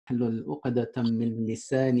واحلل عقدة من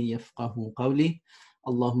لساني يفقه قولي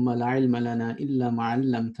اللهم لا علم لنا إلا ما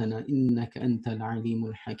علمتنا إنك أنت العليم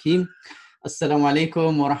الحكيم. Assalamu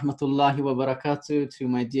alaikum wa rahmatullahi wa barakatuh to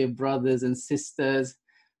my dear brothers and sisters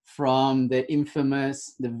from the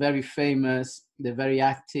infamous, the very famous, the very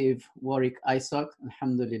active Warwick ISOC,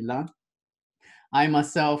 alhamdulillah. I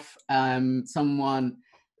myself am someone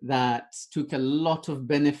that took a lot of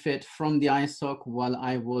benefit from the ISOC while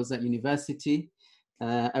I was at university.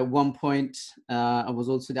 At one point, I was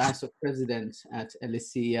also the ISOC president at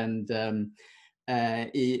LSE, and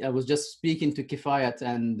I was just speaking to Kifayat,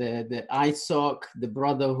 and the ISOC, the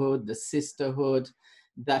brotherhood, the sisterhood,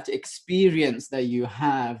 that experience that you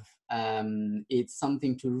have, it's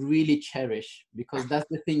something to really cherish, because that's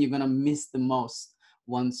the thing you're going to miss the most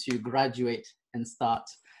once you graduate and start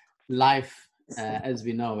life as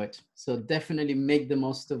we know it. So definitely make the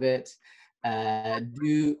most of it.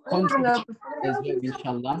 Do contribute as well,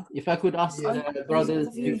 inshallah. If I could ask brothers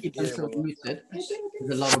to keep themselves muted,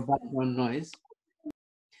 there's a lot of background noise.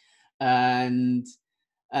 And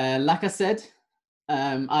like I said,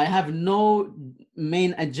 I have no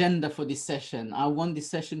main agenda for this session. I want this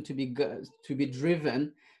session to be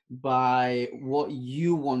driven by what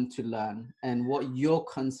you want to learn and what your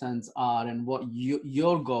concerns are and what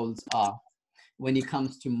your goals are when it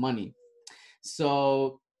comes to money.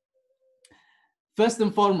 So first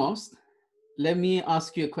and foremost, let me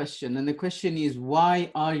ask you a question. And the question is,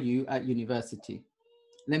 why are you at university?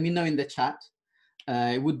 Let me know in the chat.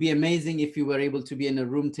 It would be amazing if you were able to be in a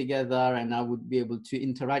room together and I would be able to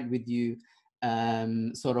interact with you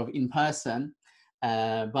sort of in person.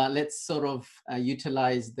 But let's sort of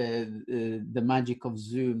utilize the magic of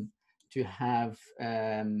Zoom to have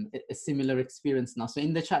a similar experience now. So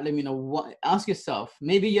in the chat, let me know ask yourself,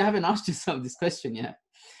 maybe you haven't asked yourself this question yet.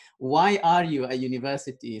 Why are you at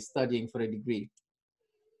university studying for a degree?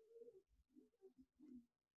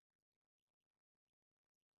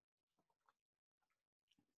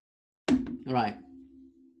 Right.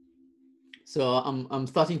 So I'm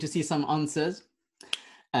starting to see some answers.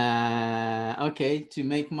 Okay, to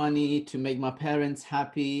make money, to make my parents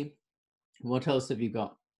happy. What else have you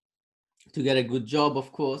got? To get a good job,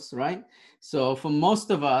 of course, right? So for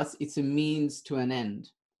most of us, it's a means to an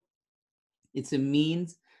end. It's a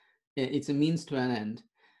means to an end.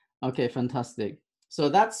 Okay, fantastic. So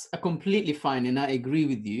that's completely fine, and I agree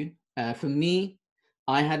with you. For me,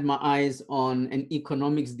 I had my eyes on an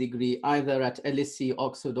economics degree, either at LSE,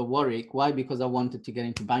 Oxford, or Warwick. Why? Because I wanted to get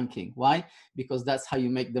into banking. Why? Because that's how you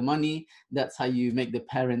make the money. That's how you make the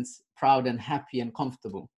parents proud and happy and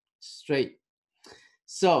comfortable. Straight.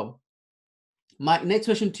 So my next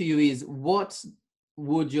question to you is, what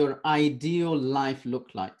would your ideal life look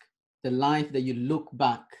like? The life that you look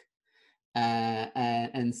back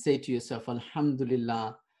and say to yourself,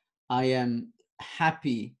 Alhamdulillah, I am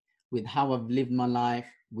happy with how I've lived my life,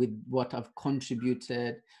 with what I've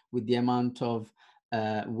contributed, with the amount of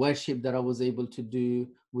worship that I was able to do,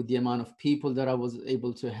 with the amount of people that I was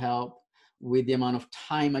able to help, with the amount of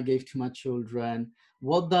time I gave to my children.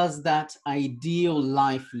 What does that ideal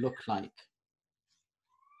life look like?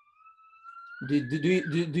 Do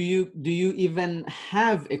you even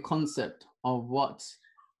have a concept of what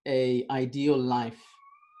a ideal life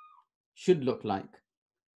should look like?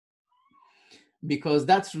 Because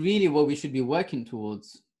that's really what we should be working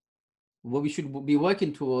towards. What we should be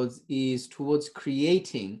working towards is towards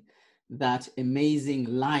creating that amazing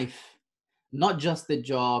life, not just the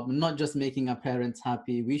job, not just making our parents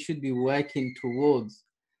happy. We should be working towards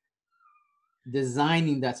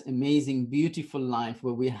designing that amazing, beautiful life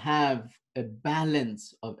where we have a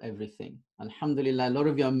balance of everything. Alhamdulillah, a lot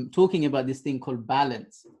of you are talking about this thing called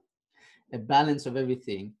balance, a balance of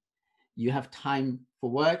everything. You have time for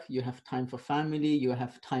work, you have time for family, you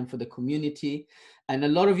have time for the community. And a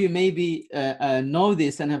lot of you maybe know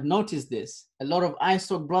this and have noticed this. A lot of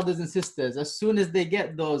ISOC brothers and sisters, as soon as they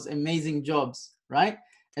get those amazing jobs, right?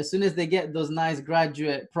 As soon as they get those nice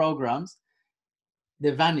graduate programs,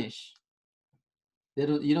 they vanish.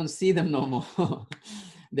 You don't see them no more.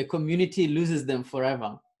 The community loses them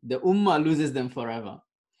forever. The ummah loses them forever.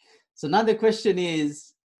 So now the question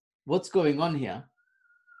is, what's going on here?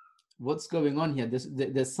 What's going on here?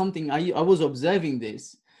 There's something. I was observing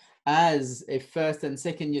this as a first and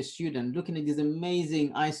second year student, looking at these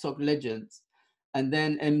amazing ISOC legends. And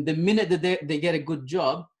then the minute that they get a good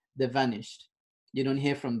job, they vanished. You don't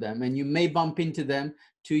hear from them. And you may bump into them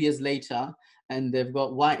 2 years later, and they've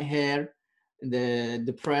got white hair, they're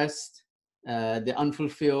depressed, they're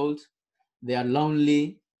unfulfilled, they are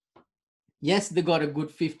lonely. Yes, they got a good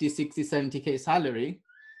 50, 60, 70K salary,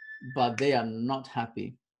 but they are not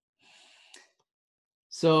happy.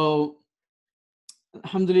 So,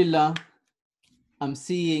 alhamdulillah, I'm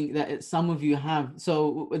seeing that some of you have.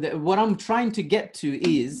 So what I'm trying to get to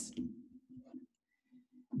is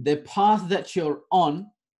the path that you're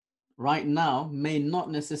on right now may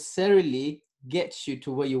not necessarily get you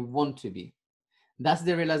to where you want to be. That's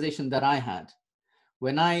the realization that I had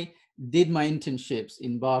when I did my internships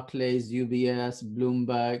in Barclays, UBS,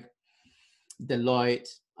 Bloomberg, Deloitte.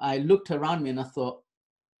 I looked around me and I thought,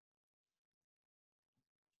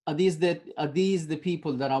 are these the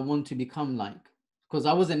people that I want to become like? Because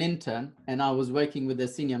I was an intern and I was working with a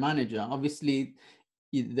senior manager. Obviously,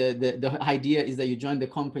 the idea is that you join the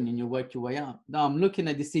company and you work your way up. Now I'm looking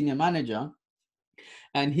at the senior manager,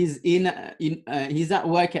 and he's he's at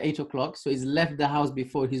work at 8 o'clock, so he's left the house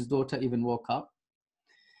before his daughter even woke up,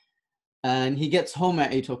 and he gets home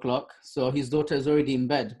at 8 o'clock, so his daughter is already in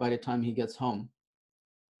bed by the time he gets home.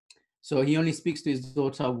 So he only speaks to his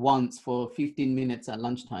daughter once for 15 minutes at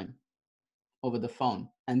lunchtime over the phone,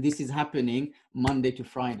 and this is happening Monday to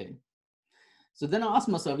Friday. So then I asked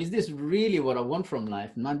myself, is this really what I want from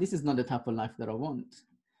life? Man, this is not the type of life that I want.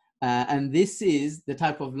 And this is the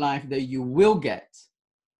type of life that you will get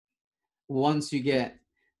once you get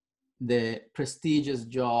the prestigious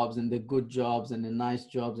jobs and the good jobs and the nice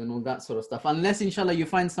jobs and all that sort of stuff. Unless, inshallah, you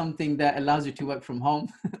find something that allows you to work from home,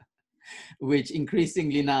 which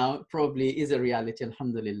increasingly now probably is a reality,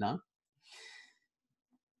 alhamdulillah.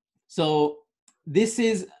 So this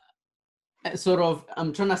is sort of,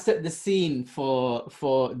 I'm trying to set the scene for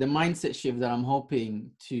the mindset shift that I'm hoping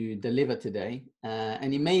to deliver today.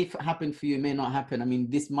 And it may happen for you, it may not happen. I mean,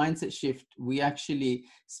 this mindset shift, we actually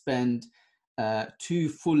spend 2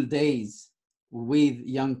 full days with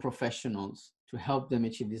young professionals to help them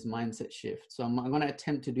achieve this mindset shift. So I'm going to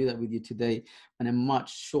attempt to do that with you today on a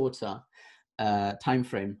much shorter time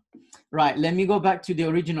frame. Right, let me go back to the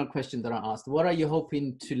original question that I asked. What are you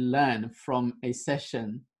hoping to learn from a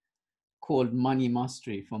session called Money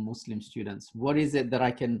Mastery for Muslim students? What is it that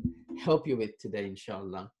I can help you with today,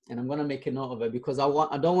 inshallah? And I'm going to make a note of it because I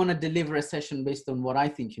don't want to deliver a session based on what I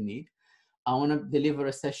think you need. I want to deliver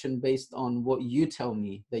a session based on what you tell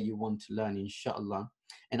me that you want to learn, inshallah.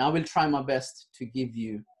 And I will try my best to give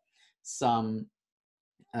you some,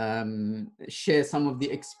 share some of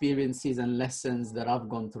the experiences and lessons that I've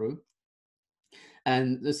gone through.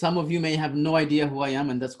 And some of you may have no idea who I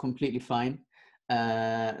am, and that's completely fine.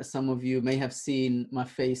 Some of you may have seen my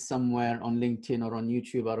face somewhere on LinkedIn or on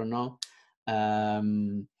YouTube, I don't know.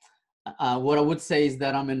 What I would say is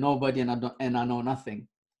that I'm a nobody and I know nothing.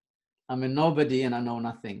 I'm a nobody and I know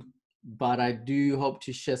nothing, but I do hope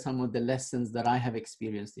to share some of the lessons that I have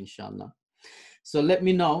experienced, inshallah. So let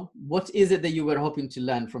me know, what is it that you were hoping to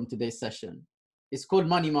learn from today's session? It's called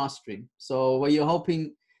Money Mastery. So were you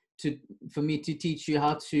hoping for me to teach you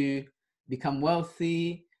how to become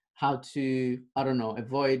wealthy, how to, I don't know,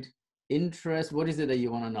 avoid interest? What is it that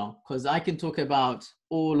you want to know? Because I can talk about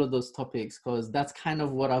all of those topics, because that's kind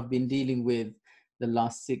of what I've been dealing with the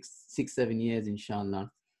last 7 years,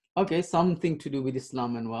 inshallah. Okay, something to do with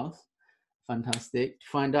Islam and wealth. Fantastic. To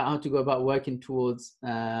find out how to go about working towards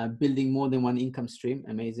building more than one income stream.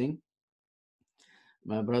 Amazing.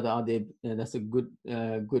 My brother Adib, that's a good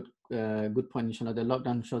point, inshallah. The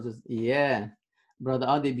lockdown shows us, yeah. Brother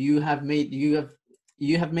Adib, you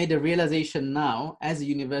have made a realization now as a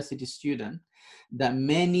university student that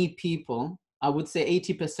many people, I would say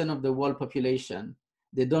 80% of the world population,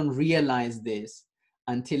 they don't realize this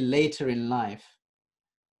until later in life,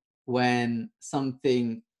 when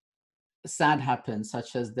something sad happens,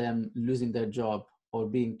 such as them losing their job or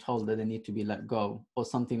being told that they need to be let go, or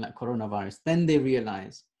something like coronavirus, then they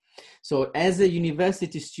realize. So as a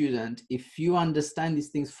university student, if you understand these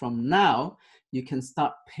things from now, you can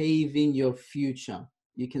start paving your future.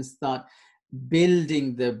 You can start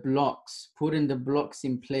building the blocks, putting the blocks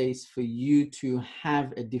in place for you to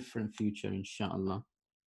have a different future, inshallah.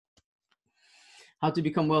 How to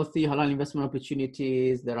become wealthy, halal investment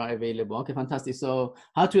opportunities that are available. Okay, fantastic. So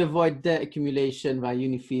how to avoid debt accumulation via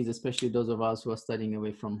uni fees, especially those of us who are studying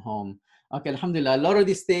away from home. Okay, alhamdulillah, a lot of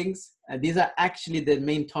these things, these are actually the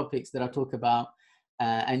main topics that I talk about.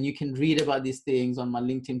 And you can read about these things on my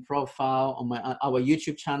LinkedIn profile, on our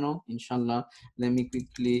YouTube channel, inshallah. Let me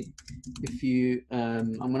quickly, if you,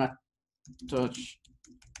 I'm gonna touch.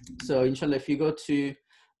 So inshallah, if you go to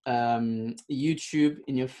YouTube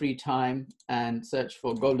in your free time and search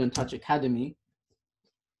for Golden Touch Academy,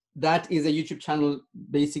 that is a YouTube channel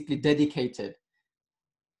basically dedicated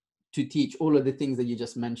to teach all of the things that you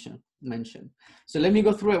just mentioned. So let me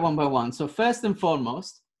go through it one by one. So first and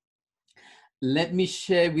foremost, let me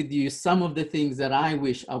share with you some of the things that I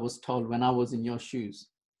wish I was told when I was in your shoes.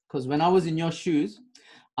 Because when I was in your shoes,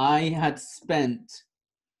 I had spent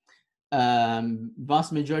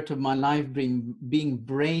vast majority of my life being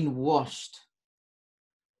brainwashed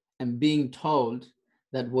and being told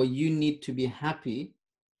that what you need to be happy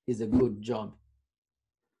is a good job.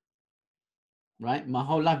 Right? My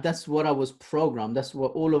whole life, that's what I was programmed. That's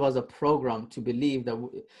what all of us are programmed to believe,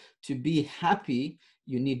 that to be happy,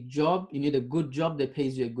 you need a good job that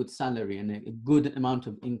pays you a good salary and a good amount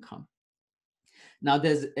of income. Now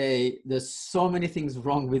there's so many things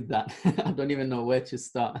wrong with that. I don't even know where to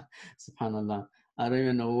start. SubhanAllah. I don't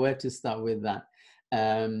even know where to start with that.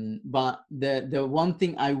 But the one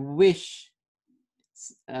thing I wish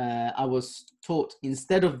I was taught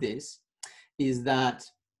instead of this is that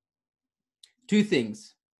two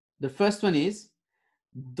things. The first one is,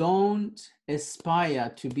 don't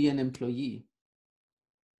aspire to be an employee.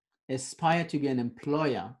 Aspire to be an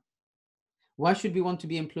employer. Why should we want to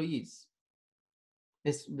be employees?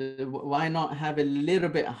 Why not have a little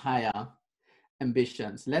bit higher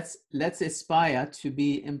ambitions? Let's aspire to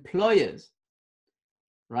be employers,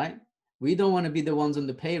 right? We don't want to be the ones on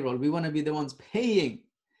the payroll. We want to be the ones paying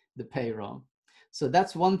the payroll. So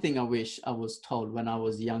that's one thing I wish I was told when I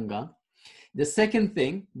was younger. The second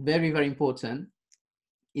thing, very, very important,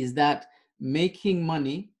 is that making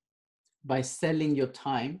money by selling your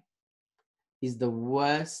time is the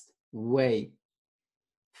worst way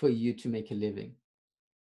for you to make a living.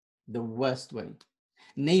 The worst way.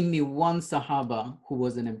 Name me one Sahaba who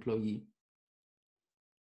was an employee.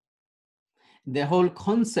 The whole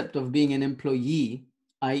concept of being an employee,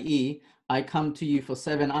 i.e., I come to you for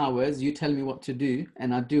 7 hours, you tell me what to do,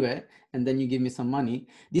 and I do it, and then you give me some money.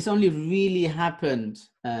 This only really happened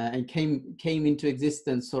and came into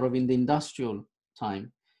existence sort of in the industrial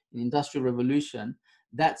time, in the Industrial Revolution.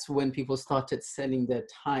 That's when people started selling their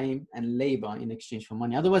time and labor in exchange for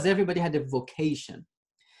money. Otherwise, everybody had a vocation.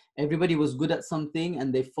 Everybody was good at something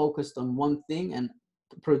and they focused on one thing and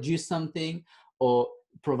produced something or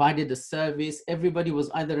provided a service. Everybody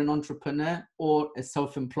was either an entrepreneur or a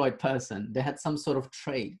self-employed person. They had some sort of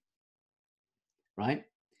trade, right?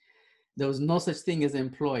 There was no such thing as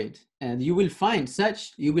employed. And you will find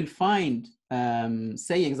sayings,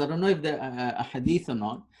 I don't know if they're a hadith or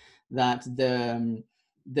not, that the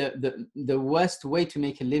worst way to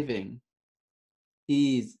make a living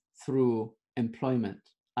is through employment,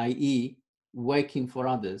 i.e., working for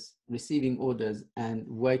others, receiving orders and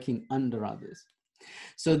working under others.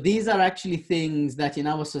 So these are actually things that in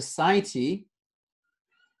our society,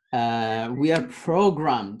 we are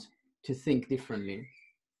programmed to think differently.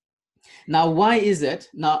 Now, why is it?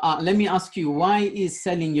 Now, let me ask you, why is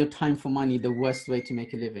selling your time for money the worst way to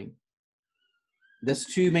make a living? There's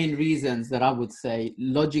two main reasons that I would say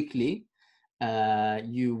logically,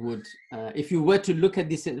 you would, if you were to look at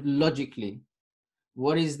this logically,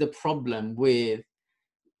 what is the problem with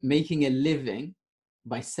making a living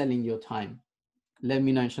by selling your time? Let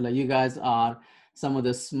me know, inshallah. You guys are some of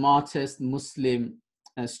the smartest Muslim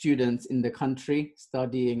students in the country,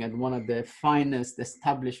 studying at one of the finest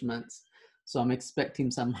establishments. So I'm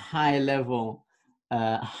expecting some high level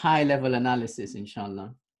analysis,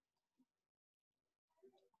 inshallah.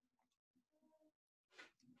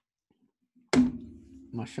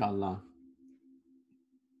 MashaAllah.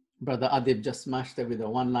 Brother Adib just smashed it with a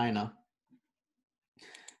one-liner.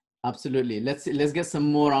 Absolutely. Let's get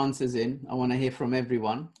some more answers in. I want to hear from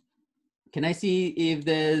everyone. Can I see if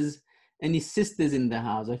there's any sisters in the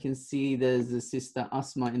house? I can see there's a sister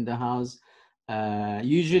Asma in the house.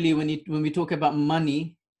 Usually when we talk about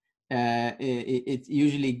money, it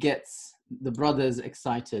usually gets the brothers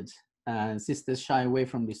excited. Sisters shy away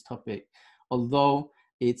from this topic, although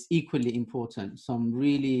it's equally important. So I'm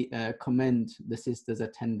really commend the sisters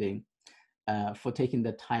attending for taking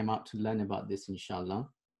the time out to learn about this, inshallah.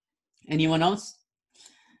 Anyone else?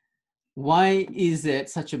 Why is it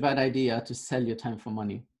such a bad idea to sell your time for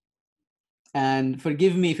money? And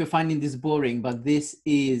forgive me if you're finding this boring, but this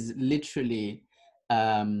is literally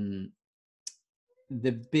the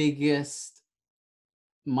biggest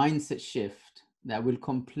mindset shift that will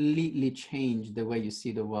completely change the way you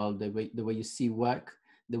see the world, the way you see work,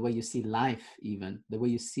 the way you see life, even the way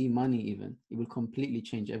you see money, even. It will completely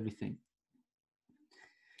change everything.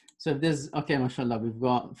 So if there's, okay, mashallah, we've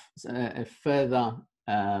got a further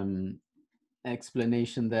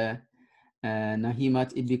explanation there.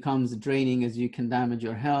 Nahimat, it becomes draining as you can damage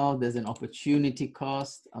your health. There's an opportunity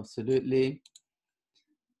cost. Absolutely.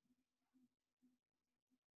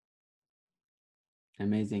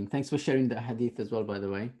 Amazing. Thanks for sharing the hadith as well, by the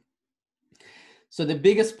way. So the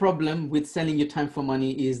biggest problem with selling your time for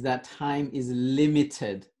money is that time is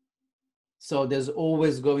limited. So there's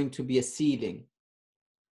always going to be a ceiling.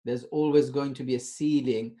 There's always going to be a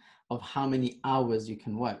ceiling of how many hours you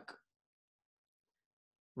can work,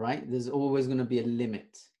 right? There's always going to be a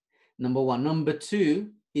limit. Number one. Number two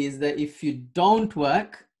is that if you don't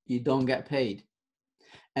work, you don't get paid.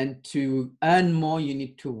 And to earn more, you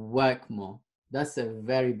need to work more. That's a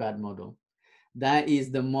very bad model. That is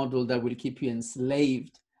the model that will keep you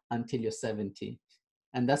enslaved until you're 70.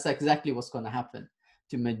 And that's exactly what's going to happen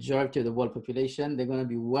to majority of the world population. They're going to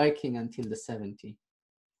be working until the 70,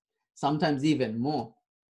 sometimes even more,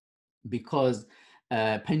 because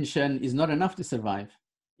pension is not enough to survive.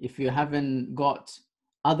 If you haven't got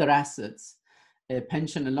other assets, a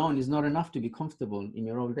pension alone is not enough to be comfortable in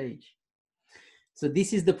your old age. So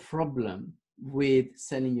this is the problem with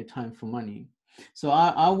selling your time for money. So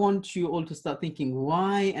I want you all to start thinking,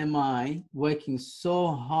 why am I working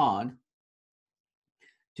so hard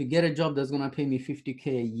to get a job that's going to pay me 50K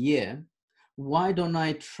a year? Why don't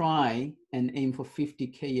I try and aim for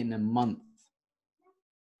 50K in a month?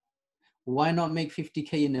 Why not make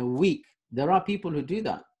 50K in a week? There are people who do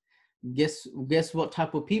that. Guess what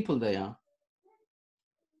type of people they are?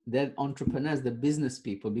 They're entrepreneurs, they're business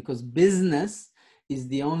people, because business is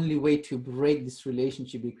the only way to break this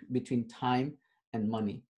relationship between time and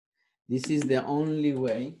money. This is the only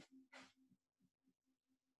way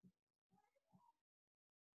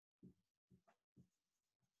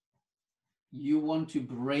you want to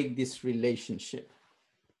break this relationship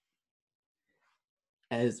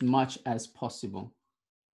as much as possible.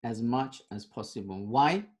 As much as possible.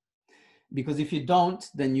 Why? Because if you don't,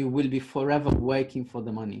 then you will be forever working for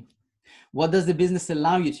the money. What does the business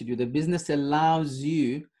allow you to do? The business allows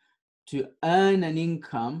you to earn an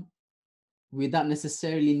income without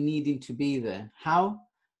necessarily needing to be there. How?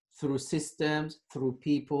 Through systems, through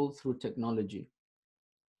people, through technology,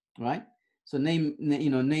 right? So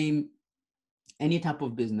name any type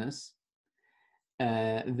of business.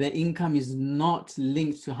 The income is not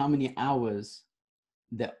linked to how many hours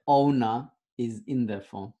the owner is in there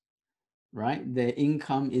for, right? The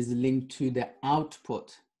income is linked to the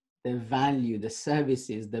output, the value, the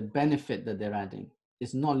services, the benefit that they're adding.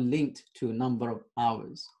 It's not linked to a number of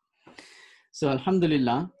hours. So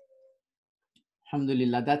alhamdulillah,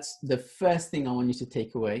 that's the first thing I want you to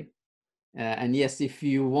take away. And yes, if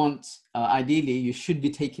you want, ideally, you should be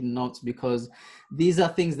taking notes, because these are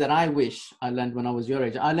things that I wish I learned when I was your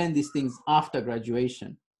age. I learned these things after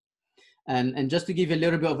graduation. And just to give you a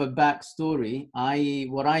little bit of a backstory,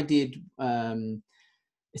 what I did,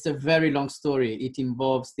 it's a very long story. It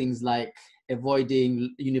involves things like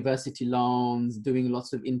avoiding university loans, doing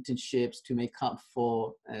lots of internships to make up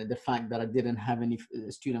for the fact that I didn't have any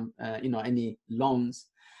student, any loans.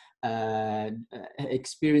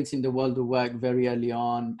 Experiencing the world of work very early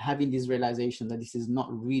on, having this realization that this is not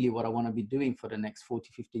really what I want to be doing for the next 40,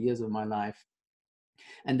 50 years of my life.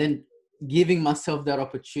 And then giving myself that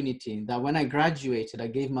opportunity that when I graduated, I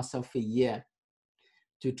gave myself a year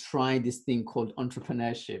to try this thing called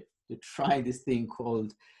entrepreneurship, to try this thing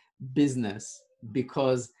called business,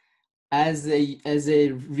 because as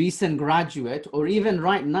a recent graduate, or even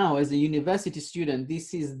right now as a university student,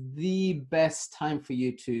 this is the best time for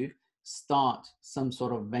you to start some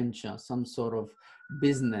sort of venture, some sort of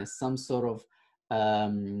business, some sort of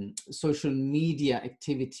social media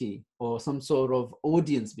activity, or some sort of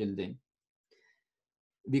audience building,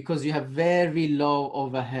 because you have very low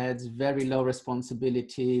overheads, very low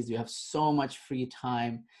responsibilities, you have so much free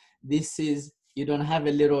time. You don't have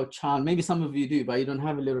a little child, maybe some of you do, but you don't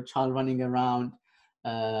have a little child running around.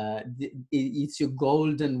 It's your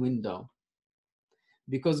golden window.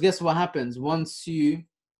 Because guess what happens? Once you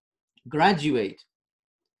graduate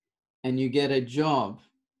and you get a job,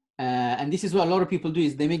 and this is what a lot of people do,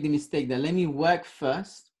 is they make the mistake that let me work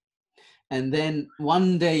first, and then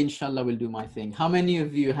one day, inshallah, we'll do my thing. How many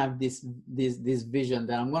of you have this vision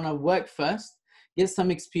that I'm going to work first, get some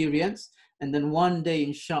experience, and then one day,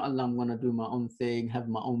 inshallah, I'm going to do my own thing, have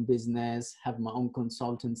my own business, have my own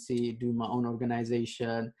consultancy, do my own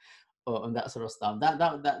organization, and that sort of stuff.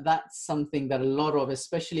 That's something that a lot of,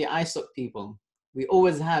 especially ISOC people, we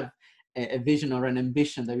always have a vision or an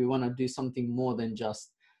ambition that we want to do something more than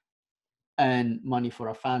just earn money for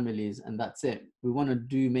our families and that's it. We want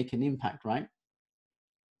to make an impact, right?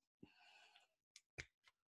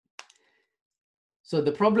 So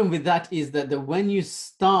the problem with that is that when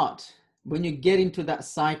you get into that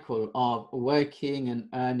cycle of working and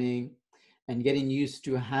earning and getting used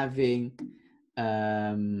to having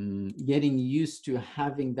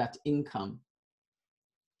that income,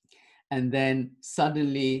 and then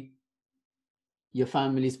suddenly your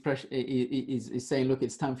family's pressure is saying, look,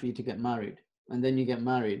 it's time for you to get married. And then you get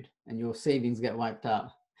married and your savings get wiped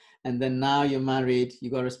out. And then now you're married,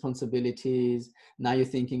 you got responsibilities. Now you're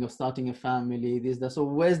thinking of starting a family, this, that. So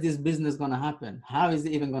where's this business going to happen? How is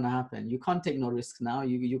it even going to happen? You can't take no risks now.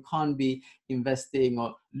 You can't be investing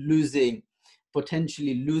or losing,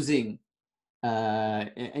 potentially losing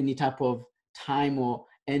any type of time or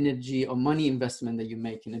energy or money investment that you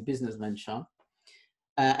make in a business venture.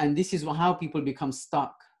 And this is how people become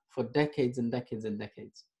stuck for decades and decades and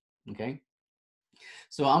decades. Okay.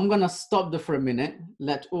 So I'm going to stop there for a minute,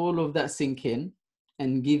 let all of that sink in,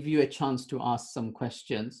 and give you a chance to ask some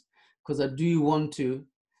questions, because I do want to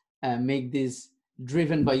make this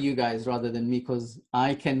driven by you guys rather than me, because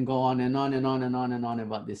I can go on and on and on and on and on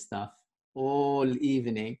about this stuff all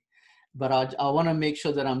evening. But I want to make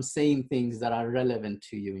sure that I'm saying things that are relevant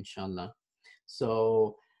to you, inshallah.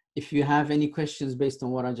 So if you have any questions based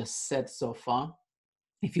on what I just said so far,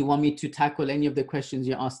 if you want me to tackle any of the questions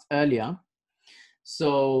you asked earlier.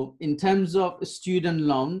 So in terms of student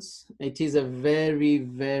loans, it is a very,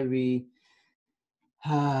 very,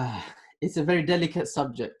 it's a very delicate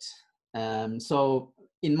subject. So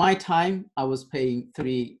in my time, I was paying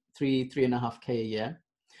 3.5K a year.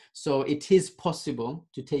 So it is possible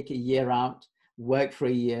to take a year out, work for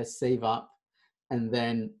a year, save up, and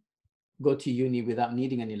then go to uni without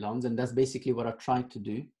needing any loans. And that's basically what I tried to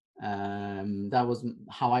do. That was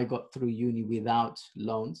how I got through uni without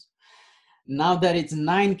loans. Now that it's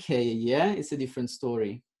 9K a year, it's a different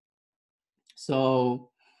story. So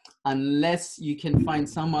unless you can find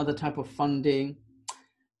some other type of funding,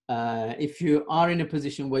 if you are in a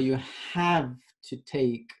position where you have to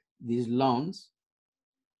take these loans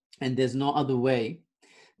and there's no other way,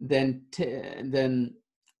 then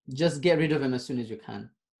just get rid of them as soon as you can.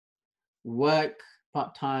 Work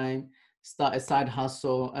part-time, start a side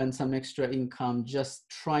hustle, earn some extra income. Just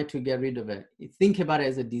try to get rid of it. Think about it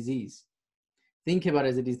as a disease. Think about it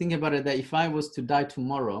as it is. Think about it that if I was to die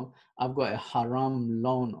tomorrow, I've got a haram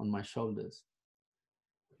loan on my shoulders.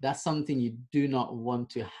 That's something you do not want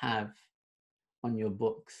to have on your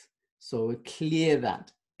books. So clear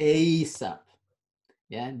that ASAP.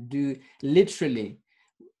 Yeah, do literally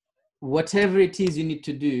whatever it is you need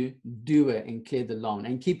to do it and clear the loan,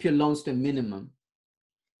 and keep your loans to a minimum.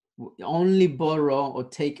 Only borrow or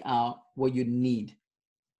take out what you need,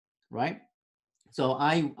 right? So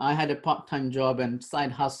I had a part-time job and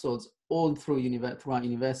side hustles all throughout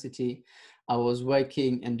university. I was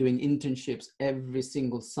working and doing internships every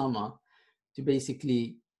single summer to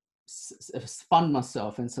basically fund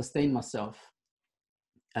myself and sustain myself.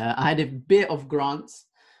 I had a bit of grants,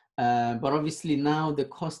 but obviously now the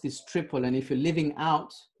cost is triple. And if you're living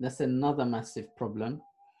out, that's another massive problem.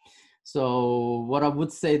 So what I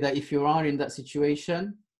would say that if you are in that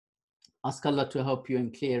situation, ask Allah to help you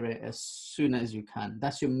and clear it as soon as you can.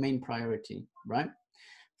 That's your main priority, right?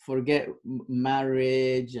 Forget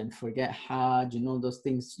marriage and forget Hajj and all those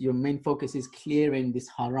things. Your main focus is clearing this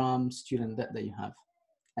haram student debt that you have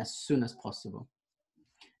as soon as possible.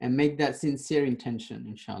 And make that sincere intention,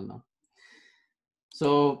 inshallah.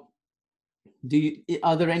 So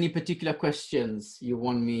are there any particular questions you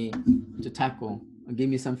want me to tackle? Give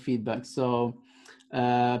me some feedback. So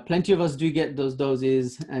plenty of us do get those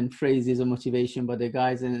doses and phrases of motivation, but the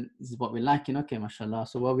guys, and this is what we're lacking. Okay, mashallah.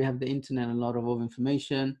 So while we have the internet and a lot of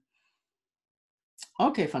information.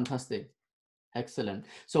 Okay, fantastic. Excellent.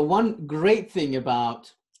 So one great thing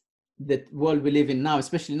about the world we live in now,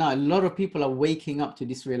 especially now, a lot of people are waking up to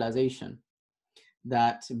this realization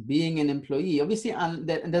that being an employee, obviously, and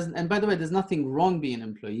by the way, there's nothing wrong being an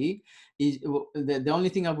employee. The only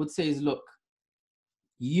thing I would say is, look,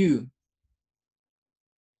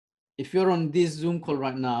 if you're on this Zoom call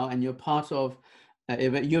right now and you're part of,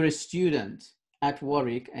 you're a student at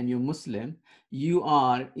Warwick and you're Muslim, you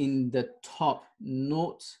are in the top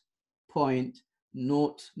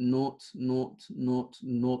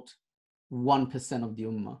 0.0000001% of the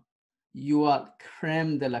ummah. You are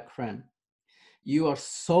creme de la creme. You are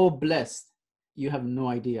so blessed. You have no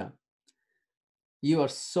idea. You are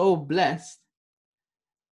so blessed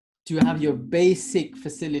to have your basic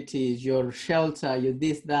facilities, your shelter, your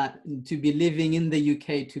this, that, to be living in the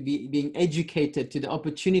UK, to be being educated, to the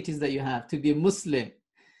opportunities that you have, to be a Muslim,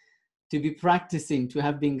 to be practicing, to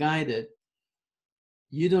have been guided.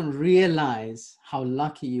 You don't realize how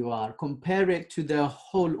lucky you are. Compare it to the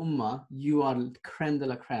whole ummah, you are creme de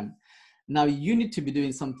la creme. Now you need to be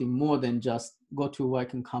doing something more than just go to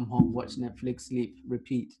work and come home, watch Netflix, sleep,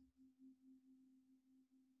 repeat.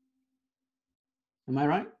 Am I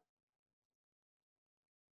right?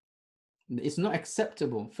 It's not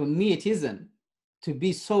acceptable. For me, it isn't. To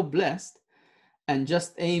be so blessed and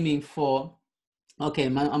just aiming for, okay,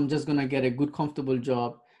 man, I'm just going to get a good, comfortable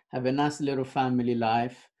job, have a nice little family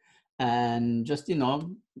life, and just, you know,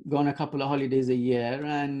 go on a couple of holidays a year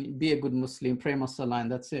and be a good Muslim, pray my salah,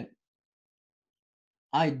 and that's it.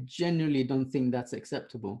 I genuinely don't think that's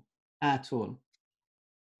acceptable at all.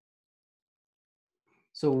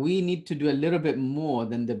 So we need to do a little bit more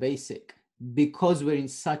than the basic because we're in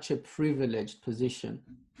such a privileged position.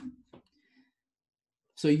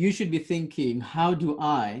 So you should be thinking, how do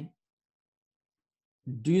I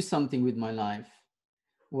do something with my life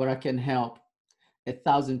where I can help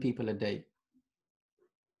 1,000 people a day,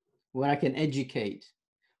 where I can educate,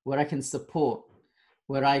 where I can support,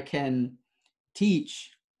 where I can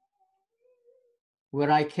teach,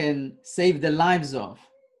 where I can save the lives of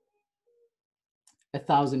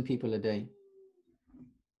 1,000 people a day.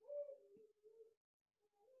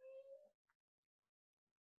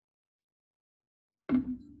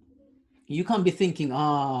 You can't be thinking,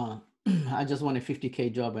 I just want a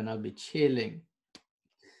 50K job and I'll be chilling.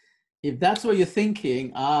 If that's what you're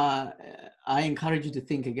thinking, I encourage you to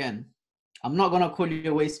think again. I'm not going to call you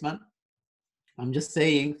a waste man. I'm just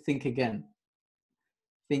saying, think again.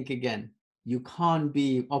 Think again. You can't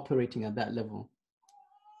be operating at that level.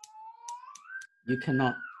 You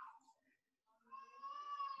cannot.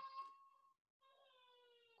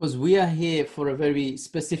 Because we are here for a very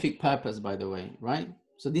specific purpose, by the way, right?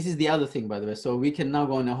 So this is the other thing, by the way. So we can now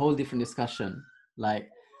go on a whole different discussion. Like,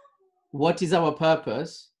 what is our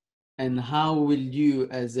purpose? And how will you,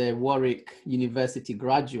 as a Warwick University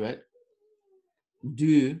graduate,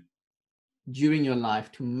 do during your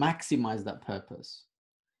life to maximize that purpose?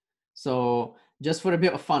 So just for a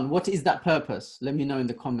bit of fun, what is that purpose? Let me know in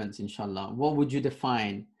the comments, inshallah. What would you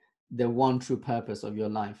define the one true purpose of your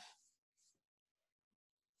life?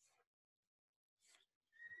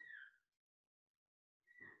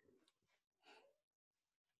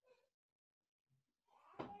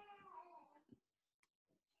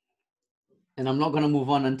 And I'm not going to move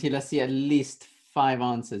on until I see at least 5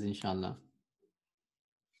 answers, inshallah.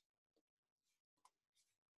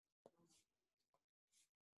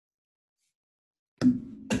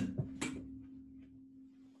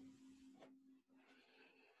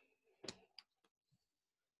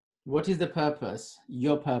 What is the purpose,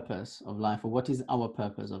 your purpose of life, or what is our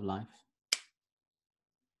purpose of life?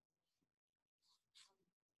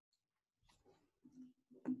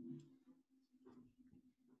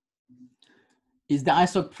 Is the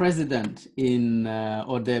ISOC president in,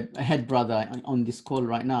 or the head brother on this call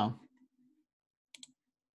right now?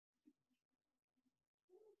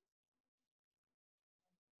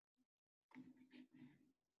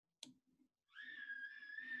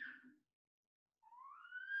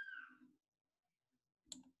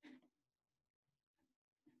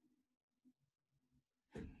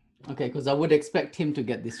 Okay, because I would expect him to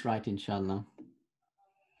get this right, inshallah.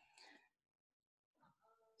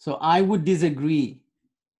 So I would disagree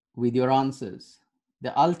with your answers.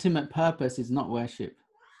 The ultimate purpose is not worship.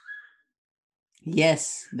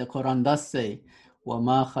 Yes, the Quran does say,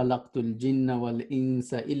 وَمَا خَلَقْتُ الْجِنَّ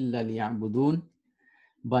وَالْإِنسَ إِلَّا لِيَعْبُدُونَ,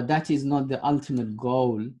 but that is not the ultimate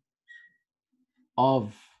goal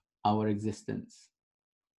of our existence.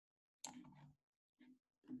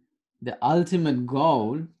 The ultimate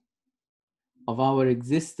goal of our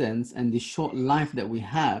existence and the short life that we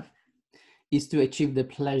have is to achieve the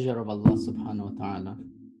pleasure of Allah subhanahu wa ta'ala.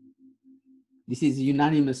 This is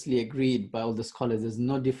unanimously agreed by all the scholars. There's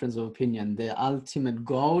no difference of opinion. The ultimate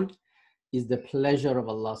goal is the pleasure of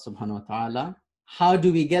Allah subhanahu wa ta'ala. How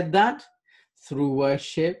do we get that? Through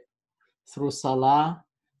worship, through salah,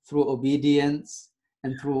 through obedience,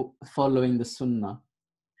 and through following the sunnah.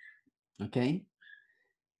 Okay?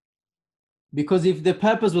 Because if the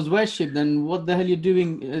purpose was worship, then what the hell are you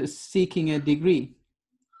doing seeking a degree?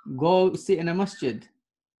 Go sit in a masjid.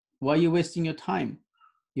 Why are you wasting your time?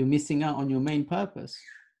 You're missing out on your main purpose.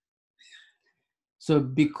 So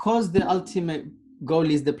because the ultimate goal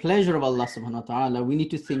is the pleasure of Allah subhanahu wa ta'ala, we need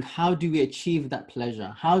to think, how do we achieve that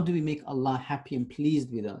pleasure? How do we make Allah happy and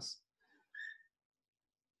pleased with us?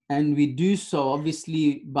 And we do so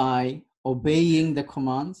obviously by obeying the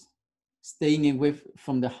commands, staying away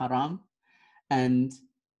from the haram, and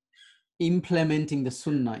implementing the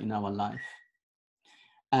sunnah in our life,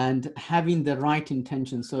 and having the right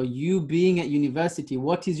intention. So you being at university,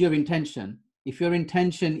 what is your intention? If your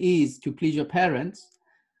intention is to please your parents,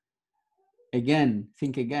 again,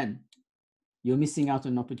 think again. You're missing out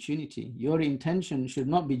on an opportunity. Your intention should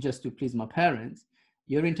not be just to please my parents.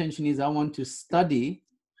 Your intention is, I want to study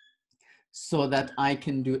so that I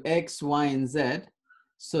can do X, Y, and Z,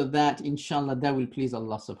 so that inshallah that will please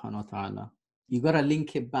Allah subhanahu wa ta'ala. You got to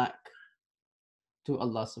link it back to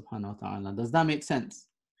Allah subhanahu wa ta'ala. Does that make sense?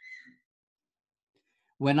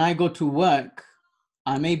 When I go to work,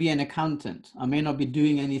 I may be an accountant. I may not be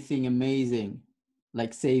doing anything amazing,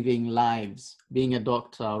 like saving lives, being a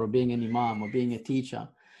doctor or being an imam or being a teacher.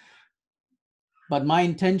 But my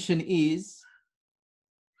intention is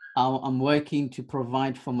I'm working to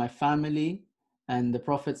provide for my family. And the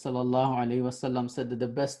Prophet ﷺ said that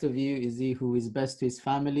the best of you is he who is best to his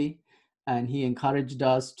family. And he encouraged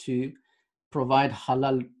us to provide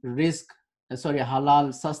halal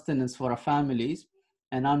halal sustenance for our families.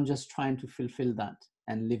 And I'm just trying to fulfill that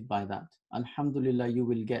and live by that. Alhamdulillah, you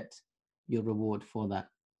will get your reward for that.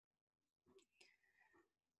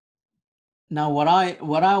 Now, what I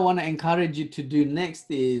want to encourage you to do next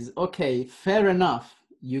is, okay, fair enough,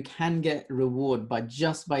 you can get reward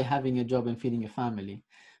just by having a job and feeding your family.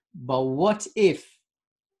 But what if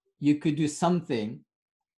you could do something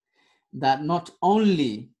that not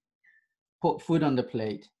only put food on the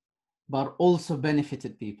plate, but also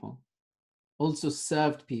benefited people, also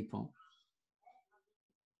served people?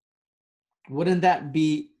 Wouldn't that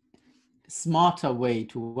be a smarter way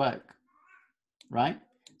to work, right?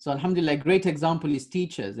 So alhamdulillah, a great example is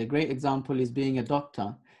teachers. A great example is being a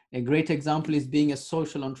doctor. A great example is being a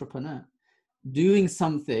social entrepreneur, doing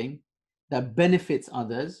something that benefits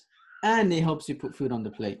others and it helps you put food on the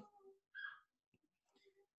plate.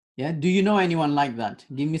 Yeah. Do you know anyone like that?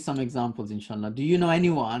 Give me some examples, inshallah. Do you know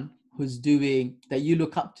anyone who's doing, that you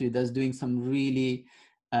look up to, that's doing some really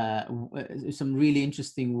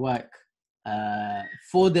interesting work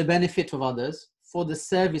for the benefit of others, for the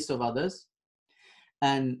service of others?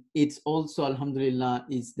 And it's also, alhamdulillah,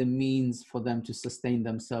 is the means for them to sustain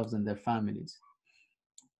themselves and their families.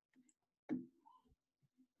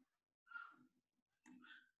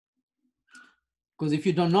 Because if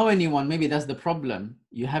you don't know anyone, maybe that's the problem.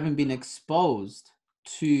 You haven't been exposed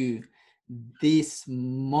to this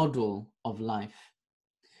model of life.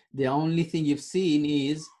 The only thing you've seen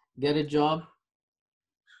is get a job,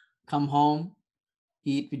 come home,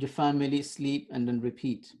 eat with your family, sleep, and then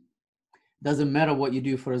repeat. Doesn't matter what you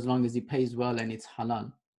do for as long as it pays well and it's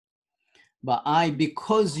halal. But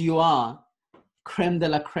because you are creme de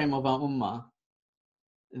la creme of our ummah,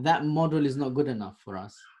 that model is not good enough for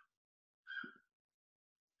us.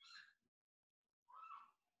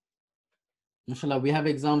 Mashallah, we have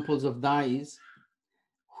examples of da'is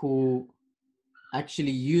who actually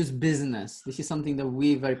use business. This is something that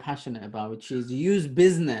we're very passionate about, which is use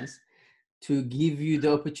business to give you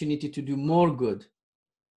the opportunity to do more good,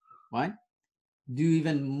 right? Do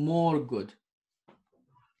even more good.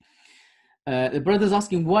 The brother's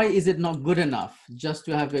asking, why is it not good enough just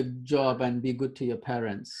to have a job and be good to your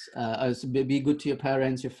parents, be good to your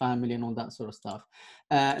parents, your family, and all that sort of stuff?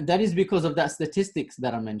 That is because of that statistics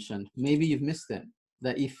that I mentioned. Maybe you've missed it.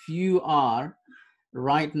 That if you are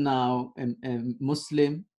right now a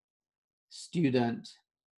Muslim student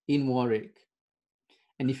in Warwick,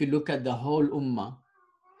 and if you look at the whole ummah,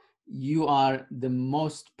 you are the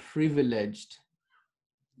most privileged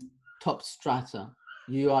top strata.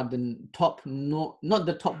 You are the top, not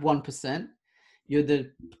the top 1%. You're the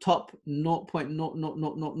top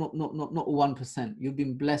 0.00001%. You've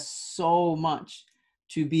been blessed so much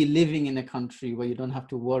to be living in a country where you don't have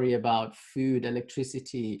to worry about food,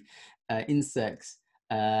 electricity, insects,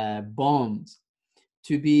 bombs.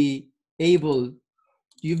 To be able,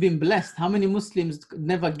 you've been blessed. How many Muslims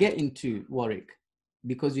never get into Warwick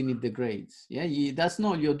because you need the grades? Yeah, that's not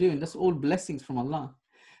what you're doing. That's all blessings from Allah.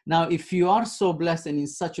 Now, if you are so blessed and in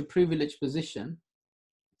such a privileged position,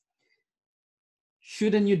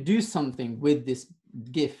 shouldn't you do something with this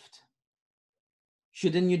gift?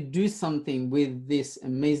 Shouldn't you do something with this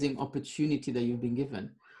amazing opportunity that you've been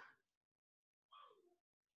given?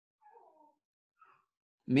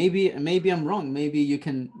 Maybe I'm wrong. Maybe you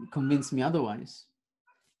can convince me otherwise.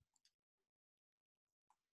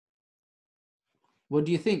 What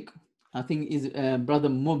do you think? I think Brother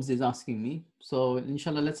Mubs is asking me. So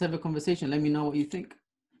inshallah, let's have a conversation. Let me know what you think.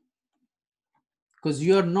 Because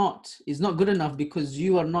it's not good enough because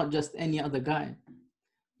you are not just any other guy.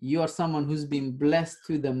 You are someone who's been blessed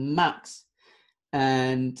to the max.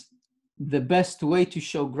 And the best way to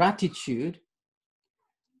show gratitude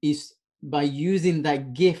is by using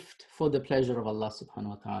that gift for the pleasure of Allah subhanahu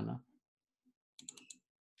wa ta'ala.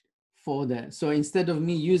 So instead of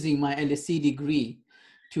me using my LSE degree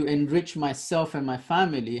to enrich myself and my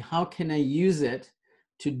family, how can I use it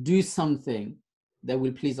to do something that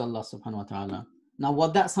will please Allah subhanahu wa ta'ala? Now,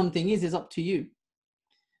 what that something is up to you.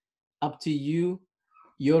 Up to you,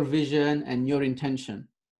 your vision and your intention,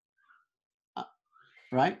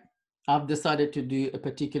 right? I've decided to do a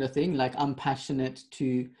particular thing, like I'm passionate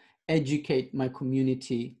to educate my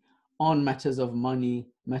community on matters of money,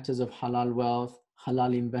 matters of halal wealth,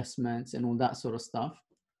 halal investments, and all that sort of stuff.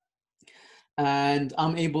 and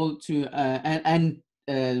I'm able to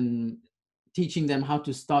teaching them how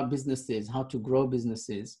to start businesses, how to grow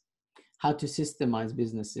businesses, how to systemize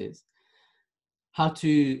businesses, how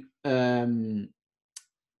to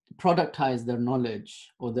productize their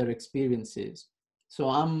knowledge or their experiences. So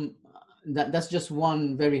that's just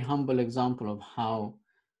one very humble example of how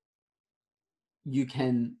you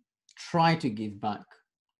can try to give back.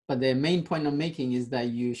 But the main point I'm making is that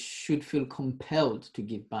you should feel compelled to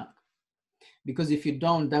give back. Because if you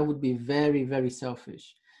don't, that would be very, very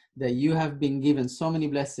selfish. That you have been given so many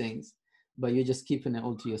blessings, but you're just keeping it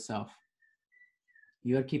all to yourself.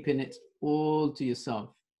 You're keeping it all to yourself.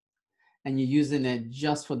 And you're using it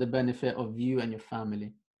just for the benefit of you and your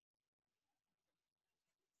family.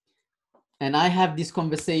 And I have this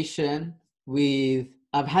conversation with,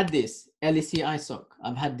 I've had this, LEC ISOC,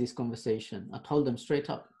 I've had this conversation. I told them straight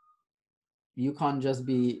up, you can't just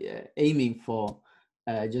be aiming for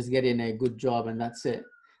just getting a good job and that's it.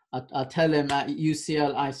 I tell them at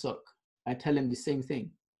UCL ISOC, I tell them the same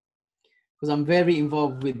thing. Because I'm very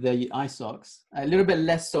involved with the ISOCs, a little bit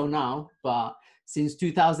less so now, but since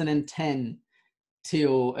 2010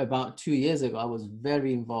 till about 2 years ago, I was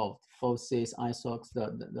very involved, FOSIS, ISOCs,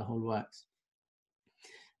 the whole works.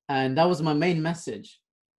 And that was my main message.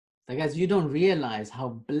 Like, guys, you don't realize how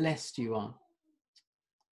blessed you are.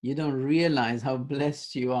 You don't realize how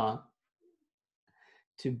blessed you are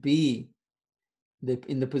to be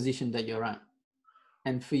in the position that you're at.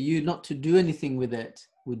 And for you not to do anything with it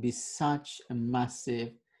would be such a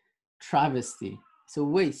massive travesty. It's a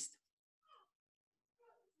waste.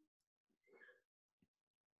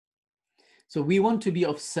 So we want to be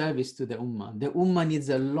of service to the Ummah. The Ummah needs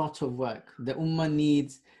a lot of work. The Ummah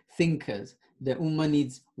needs thinkers. The Ummah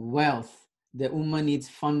needs wealth. The Ummah needs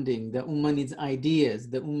funding. The Ummah needs ideas.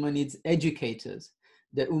 The Ummah needs educators.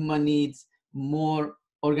 The Ummah needs more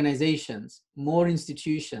organizations, more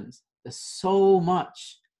institutions. There's so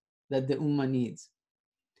much that the Ummah needs.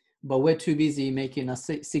 But we're too busy making a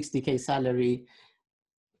 60K salary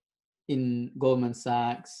in Goldman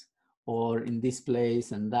Sachs or in this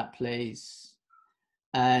place and that place.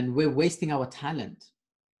 And we're wasting our talent.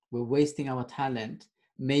 We're wasting our talent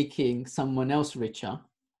making someone else richer.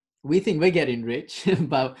 We think we're getting rich,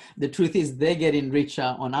 but the truth is they're getting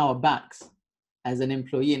richer on our backs. As an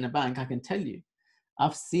employee in a bank, I can tell you,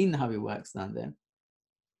 I've seen how it works down there.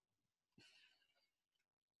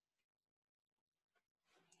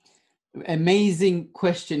 Amazing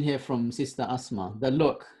question here from Sister Asma. That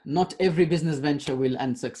look, not every business venture will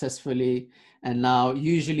end successfully. And now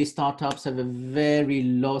usually startups have a very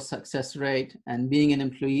low success rate, and being an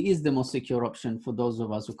employee is the most secure option for those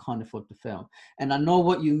of us who can't afford to fail. And I know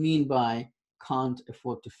what you mean by can't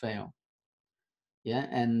afford to fail. Yeah,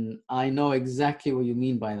 and I know exactly what you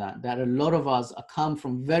mean by that. That a lot of us come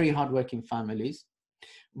from very hardworking families.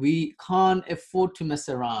 We can't afford to mess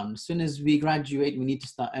around. As soon as we graduate, we need to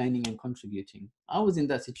start earning and contributing. I was in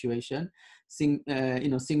that situation,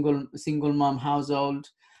 single mom household,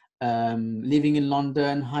 living in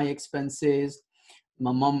London, high expenses.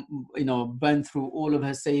 My mom, burned through all of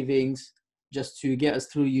her savings just to get us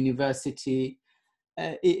through university.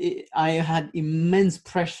 I had immense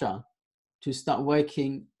pressure to start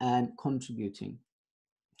working and contributing.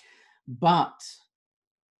 But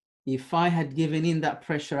if I had given in that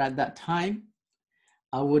pressure at that time,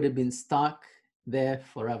 I would have been stuck there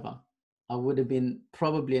forever. I would have been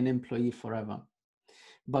probably an employee forever.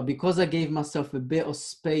 But because I gave myself a bit of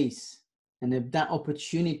space and that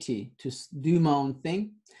opportunity to do my own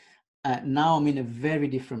thing, now I'm in a very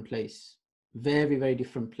different place, very, very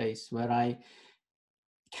different place where I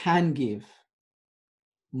can give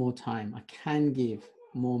more time. I can give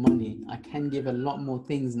more money. I can give a lot more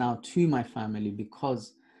things now to my family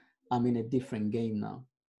because I'm in a different game now.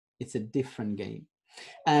 It's a different game.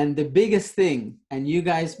 And the biggest thing, and you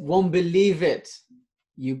guys won't believe it,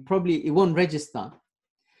 it won't register.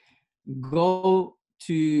 Go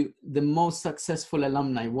to the most successful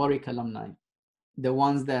alumni, Warwick alumni, the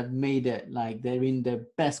ones that have made it, like they're in the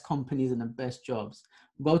best companies and the best jobs.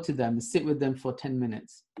 Go to them, sit with them for 10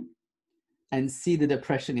 minutes and see the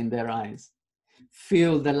depression in their eyes.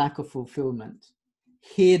 Feel the lack of fulfillment.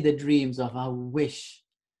 Hear the dreams of, I wish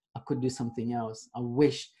I could do something else. I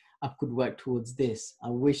wish I could work towards this. I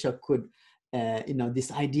wish I could,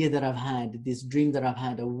 this idea that I've had, this dream that I've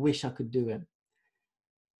had, I wish I could do it.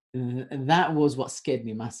 And that was what scared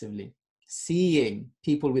me massively. Seeing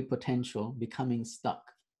people with potential becoming stuck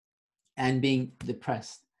and being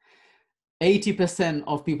depressed. 80%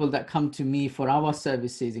 of people that come to me for our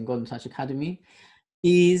services in Golden Touch Academy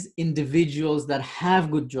is individuals that have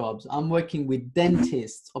good jobs. I'm working with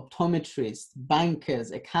dentists, optometrists, bankers,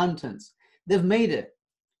 accountants, They've made it,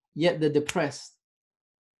 yet they're depressed,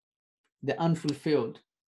 they're unfulfilled,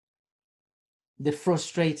 they're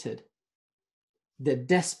frustrated, they're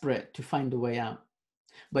desperate to find a way out.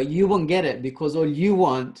 But you won't get it because all you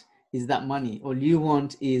want is that money. All you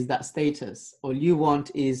want is that status. All you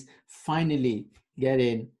want is finally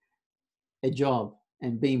getting a job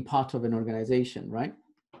and being part of an organization, right?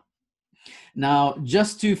 Now,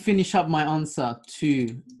 just to finish up my answer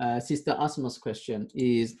to Sister Asma's question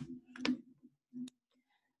is,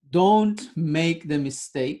 don't make the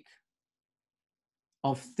mistake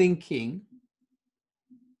of thinking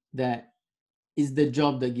that is the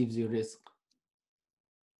job that gives you risk.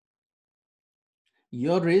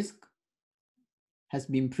 Your risk has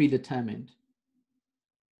been predetermined.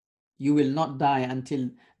 You will not die until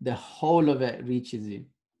the whole of it reaches you.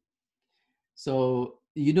 So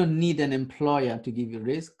you don't need an employer to give you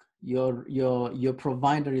risk. Your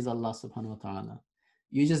provider is Allah subhanahu wa ta'ala.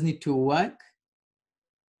 You just need to work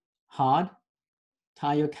hard,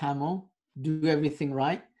 tie your camel, do everything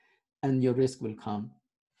right, and your risk will come.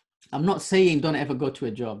 I'm not saying don't ever go to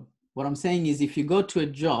a job. What I'm saying is if you go to a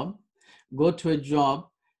job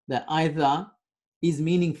that either is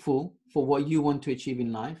meaningful for what you want to achieve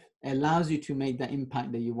in life, allows you to make the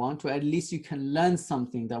impact that you want, or at least you can learn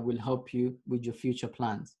something that will help you with your future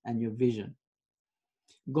plans and your vision.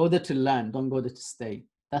 Go there to learn, don't go there to stay.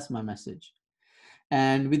 That's my message.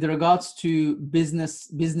 And with regards to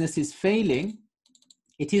businesses failing,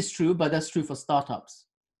 it is true, but that's true for startups.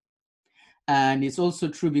 And it's also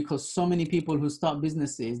true because so many people who start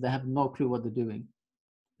businesses, they have no clue what they're doing,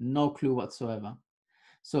 no clue whatsoever.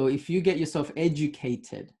 So if you get yourself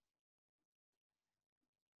educated,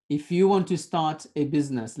 if you want to start a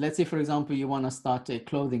business, let's say, for example, you want to start a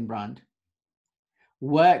clothing brand,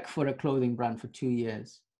 work for a clothing brand for 2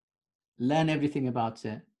 years, learn everything about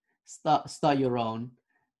it, start your own,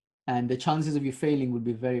 and the chances of you failing will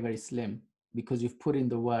be very, very slim because you've put in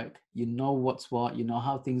the work. You know what's what, you know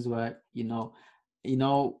how things work, you know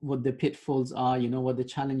what the pitfalls are, you know what the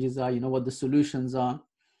challenges are, you know what the solutions are.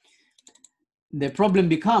 The problem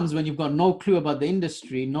becomes when you've got no clue about the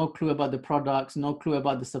industry, no clue about the products, no clue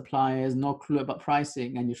about the suppliers, no clue about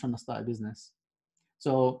pricing, and you're trying to start a business.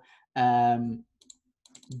 So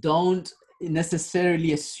don't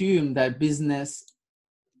necessarily assume that business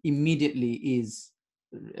immediately is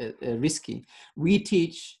risky. We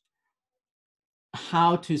teach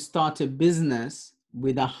how to start a business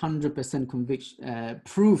with 100% conviction,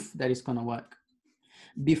 proof that it's going to work.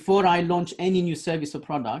 Before I launch any new service or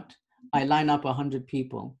product, I line up 100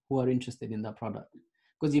 people who are interested in that product.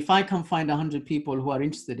 Because if I can find 100 people who are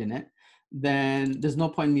interested in it, then there's no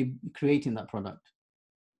point in me creating that product.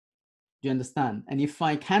 Do you understand? And if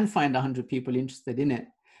I can find 100 people interested in it,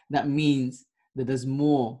 that means that there's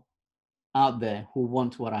more out there who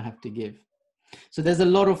want what I have to give. So there's a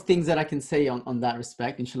lot of things that I can say on that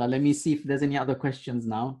respect, inshallah. Let me see if there's any other questions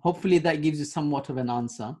now. Hopefully that gives you somewhat of an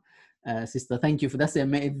answer. Sister, thank you for that's a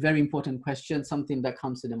very important question, something that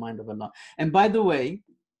comes to the mind of a lot. And by the way,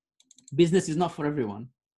 business is not for everyone.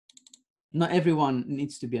 Not everyone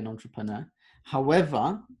needs to be an entrepreneur.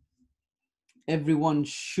 However, everyone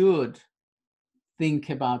should think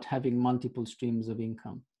about having multiple streams of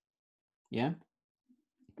income. Yeah.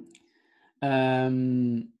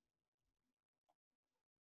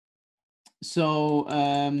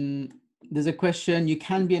 There's a question, you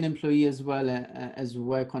can be an employee as well as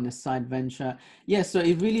work on a side venture. Yes, so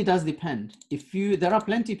it really does depend. There are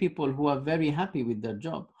plenty of people who are very happy with their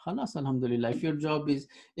job. Khalas, alhamdulillah. If your job is,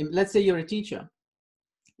 let's say you're a teacher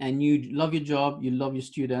and you love your job, you love your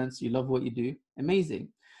students, you love what you do, amazing.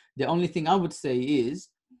 The only thing I would say is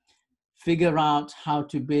figure out how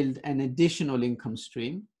to build an additional income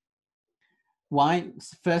stream. Why?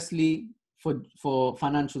 Firstly, for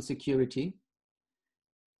financial security.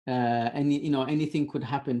 Anything could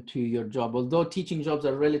happen to your job. Although teaching jobs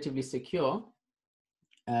are relatively secure,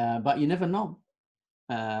 but you never know.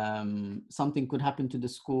 Something could happen to the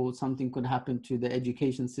school, something could happen to the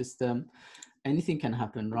education system. Anything can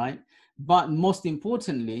happen, right? But most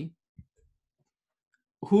importantly,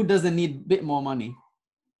 who doesn't need a bit more money?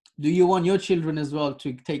 Do you want your children as well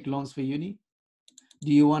to take loans for uni?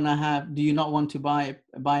 Do you not want to buy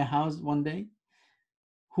a house one day?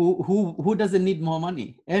 Who doesn't need more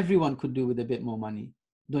money? Everyone could do with a bit more money.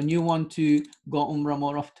 Don't you want to go Umrah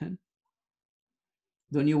more often?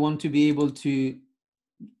 Don't you want to be able to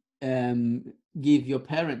give your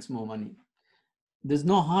parents more money? There's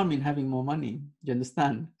no harm in having more money. Do you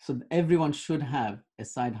understand? So everyone should have a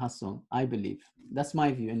side hustle, I believe. That's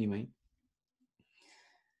my view anyway.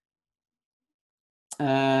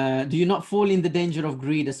 Do you not fall in the danger of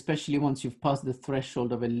greed, especially once you've passed the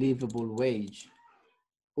threshold of a livable wage?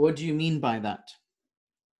 What do you mean by that?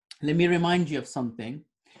 Let me remind you of something.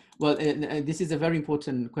 Well, this is a very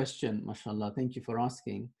important question, mashallah. Thank you for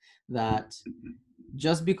asking that.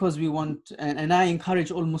 Just because we want, and I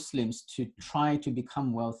encourage all Muslims to try to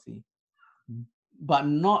become wealthy, but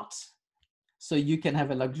not so you can have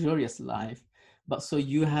a luxurious life, but so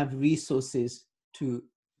you have resources to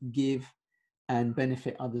give and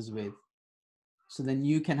benefit others with. So then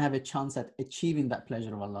you can have a chance at achieving that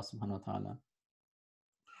pleasure of Allah subhanahu wa ta'ala.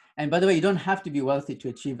 And by the way, you don't have to be wealthy to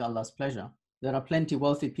achieve Allah's pleasure. There are plenty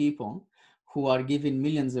wealthy people who are giving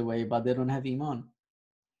millions away, but they don't have iman.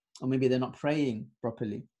 Or maybe they're not praying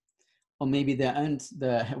properly. Or maybe they earned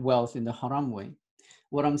the wealth in the haram way.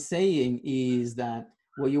 What I'm saying is that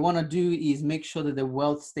what you want to do is make sure that the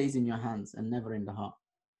wealth stays in your hands and never in the heart.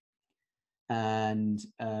 And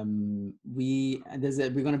we're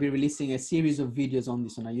going to be releasing a series of videos on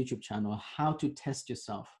this on our YouTube channel, how to test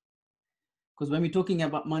yourself. Because when we're talking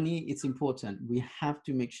about money, it's important. We have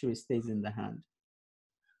to make sure it stays in the hand.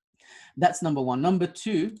 That's number one. Number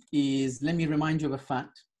two is, let me remind you of a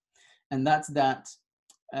fact, and that's that.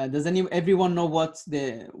 Does everyone know what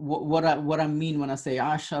I mean when I say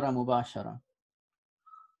ashara mubashara?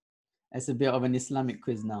 It's a bit of an Islamic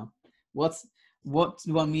quiz now. What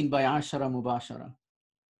do I mean by ashara mubashara?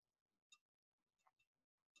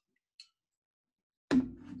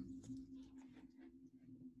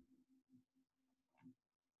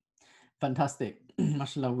 Fantastic.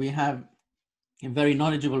 Mashallah, we have a very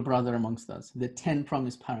knowledgeable brother amongst us, the 10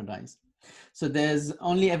 promised paradise. So there's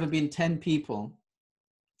only ever been 10 people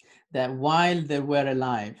that while they were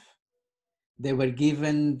alive, they were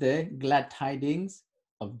given the glad tidings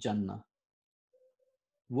of Jannah.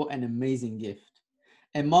 What an amazing gift.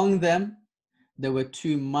 Among them, there were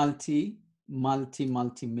two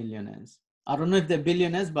multi-millionaires. I don't know if they're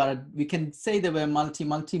billionaires, but we can say they were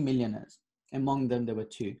multi-millionaires. Among them, there were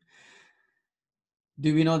two.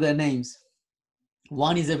 Do we know their names?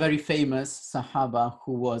 One is a very famous Sahaba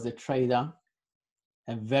who was a trader,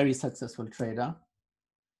 a very successful trader.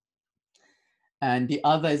 And the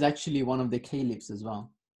other is actually one of the caliphs as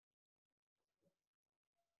well.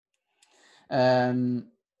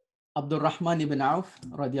 Abdul Rahman ibn Auf,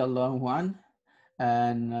 radiallahu anh,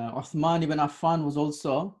 and Uthman ibn Affan was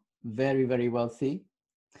also very, very wealthy.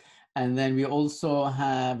 And then we also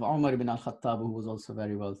have Umar ibn al-Khattab, who was also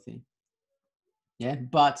very wealthy. Yeah,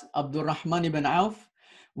 but Abdul Rahman ibn Auf,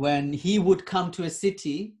 when he would come to a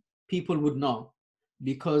city, people would know,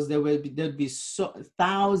 because there'd be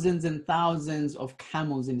thousands and thousands of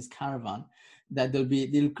camels in his caravan that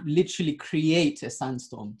they'll literally create a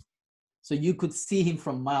sandstorm. So you could see him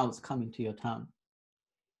from miles coming to your town.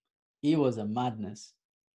 It was a madness.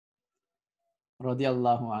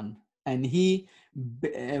 Radiallahu an. And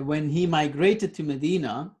when he migrated to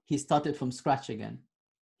Medina, he started from scratch again.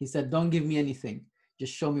 He said, don't give me anything.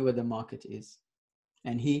 Just show me where the market is.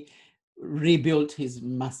 And he rebuilt his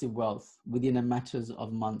massive wealth within a matter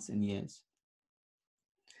of months and years.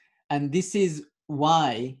 And this is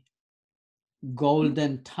why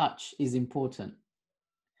golden touch is important,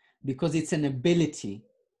 because it's an ability.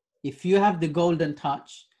 If you have the golden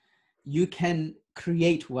touch, you can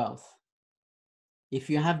create wealth. If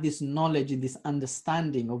you have this knowledge and this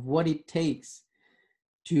understanding of what it takes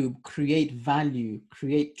to create value,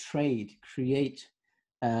 create trade, create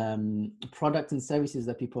products and services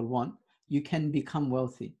that people want, you can become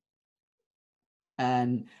wealthy.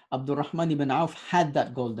 And Abdul Rahman ibn Auf had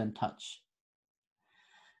that golden touch.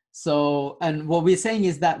 So, and what we're saying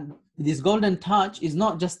is that this golden touch is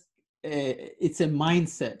not just, it's a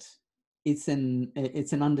mindset. It's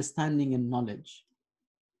an understanding and knowledge.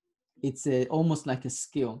 It's almost like a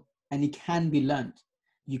skill, and it can be learned.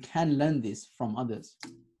 You can learn this from others.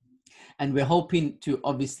 And we're hoping to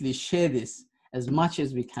obviously share this as much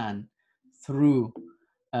as we can through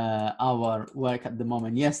our work at the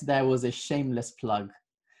moment. Yes, there was a shameless plug.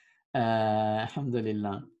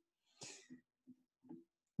 Alhamdulillah.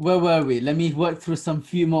 Where were we? Let me work through some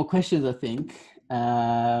few more questions, I think.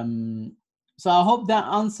 So I hope that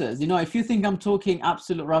answers. You know, if you think I'm talking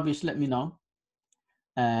absolute rubbish, let me know.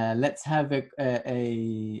 Let's have a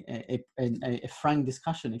frank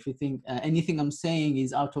discussion. If you think anything I'm saying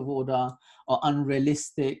is out of order or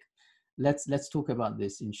unrealistic, let's talk about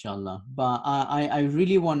this, inshallah. But I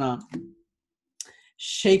really want to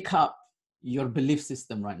shake up your belief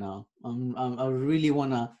system right now. I really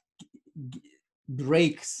want to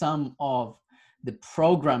break some of the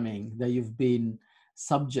programming that you've been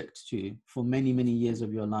subject to for many, many years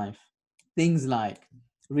of your life. Things like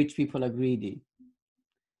rich people are greedy.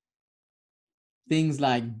 Things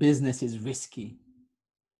like business is risky.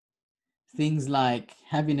 Things like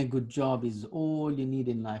having a good job is all you need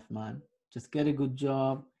in life, man. Just get a good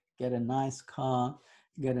job, get a nice car,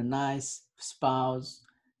 get a nice spouse,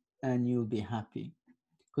 and you'll be happy.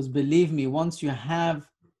 Because believe me, once you have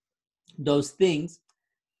those things,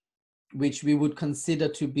 which we would consider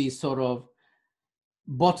to be sort of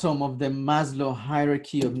bottom of the Maslow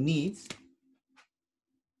hierarchy of needs,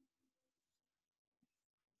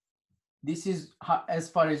 this is as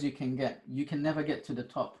far as you can get. You can never get to the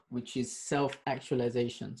top, which is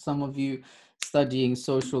self-actualization. Some of you studying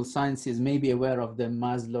social sciences may be aware of the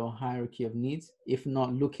Maslow hierarchy of needs. If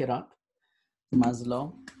not, look it up.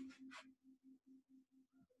 Maslow.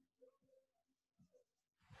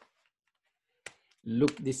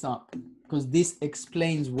 Look this up, because this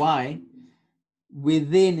explains why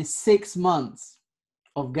within 6 months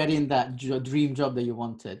of getting that dream job that you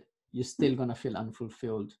wanted, you're still going to feel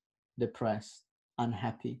unfulfilled, depressed,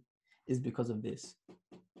 unhappy. Is because of this.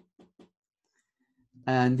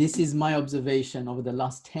 And this is my observation over the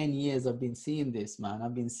last 10 years. I've been seeing this, man.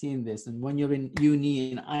 I've been seeing this. And when you're in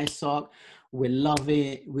uni, in ISOC, we love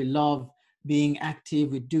it. We love being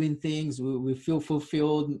active. We're doing things. We feel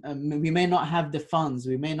fulfilled. We may not have the funds.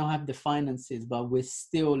 We may not have the finances, but we're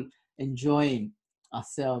still enjoying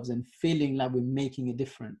ourselves and feeling like we're making a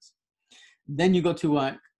difference. Then you go to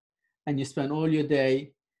work and you spend all your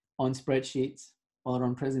day on spreadsheets or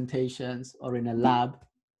on presentations or in a lab.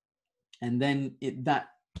 And then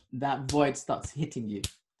that void starts hitting you.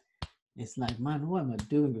 It's like, man, what am I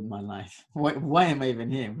doing with my life? Why am I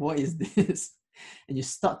even here? What is this? And you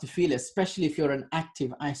start to feel it, especially if you're an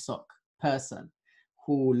active ISOC person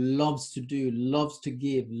who loves to do, loves to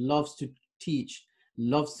give, loves to teach,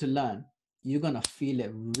 loves to learn. You're going to feel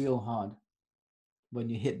it real hard when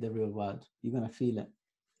you hit the real world. You're going to feel it.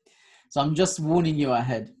 So I'm just warning you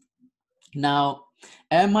ahead. Now,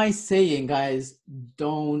 am I saying, guys,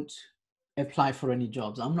 don't apply for any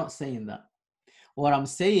jobs? I'm not saying that. What I'm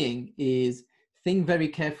saying is think very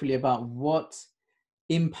carefully about what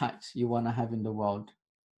impact you want to have in the world.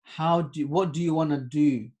 What do you want to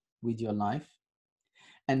do with your life,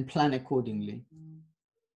 and plan accordingly,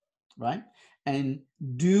 right? And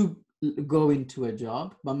do go into a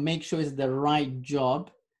job, but make sure it's the right job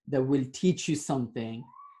that will teach you something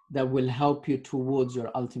that will help you towards your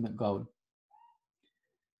ultimate goal.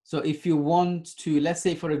 So if you want to, let's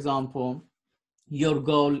say, for example, your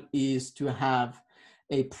goal is to have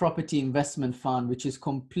a property investment fund, which is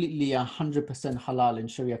completely 100% halal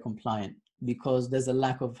and Sharia compliant, because there's a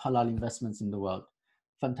lack of halal investments in the world.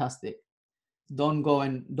 Fantastic. Don't go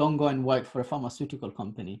and work for a pharmaceutical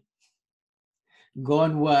company. Go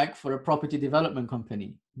and work for a property development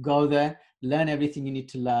company. Go there, learn everything you need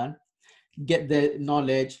to learn, get the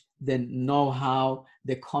knowledge, the know-how,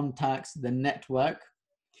 the contacts, the network,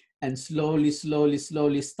 and slowly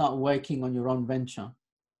start working on your own venture.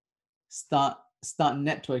 Start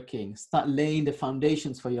networking, start laying the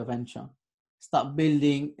foundations for your venture, start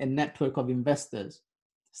building a network of investors,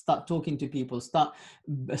 start talking to people, start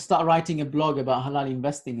writing a blog about halal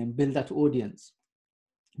investing and build that audience.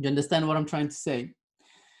 You understand what I'm trying to say?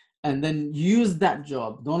 And then use that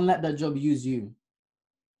job. Don't let that job use you.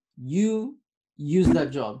 You use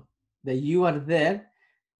that job, that you are there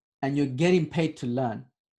and you're getting paid to learn.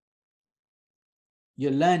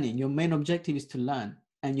 You're learning. Your main objective is to learn,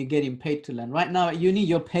 and you're getting paid to learn. Right now at uni,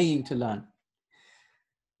 you're paying to learn.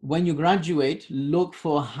 When you graduate, look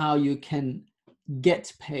for how you can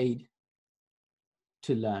get paid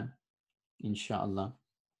to learn, inshallah.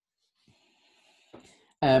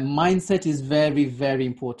 Mindset is very, very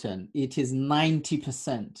important. It is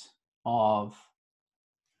 90% of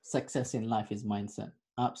success in life is mindset.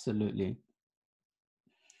 Absolutely.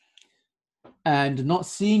 And not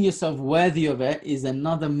seeing yourself worthy of it is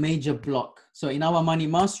another major block. So in our money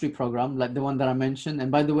mastery program, like the one that I mentioned,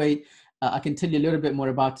 and by the way, I can tell you a little bit more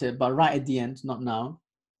about it, but right at the end, not now.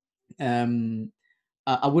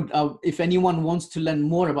 I would, if anyone wants to learn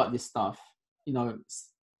more about this stuff, you know,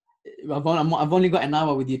 I've only got an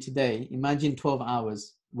hour with you today. Imagine 12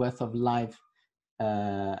 hours worth of live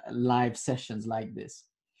sessions like this.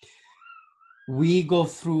 We go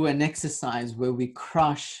through an exercise where we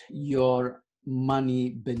crush your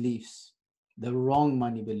money beliefs, the wrong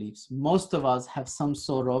money beliefs. Most of us have some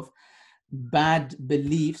sort of bad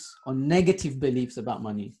beliefs or negative beliefs about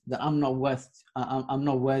money, that I'm not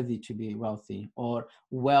worthy to be wealthy, or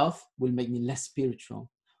wealth will make me less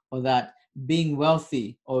spiritual, or that being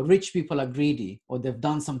wealthy or rich people are greedy, or they've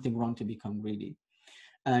done something wrong to become greedy.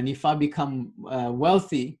 And if I become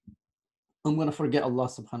wealthy, I'm going to forget Allah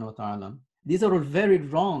subhanahu wa ta'ala. These are all very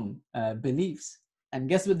wrong beliefs. And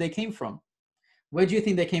guess where they came from? Where do you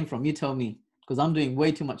think they came from? You tell me, because I'm doing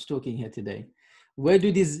way too much talking here today. Where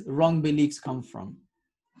do these wrong beliefs come from?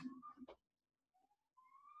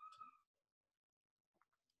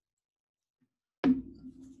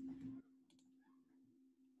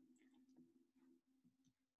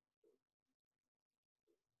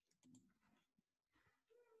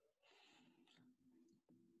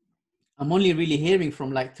 I'm only really hearing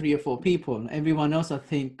from like 3 or 4 people. Everyone else, I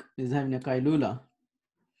think, is having a kailula.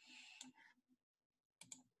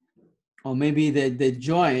 Or maybe they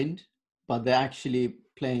joined, but they're actually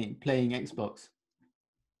playing Xbox.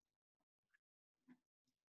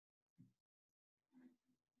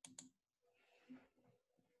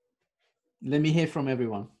 Let me hear from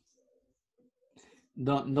everyone.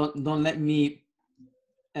 Don't let me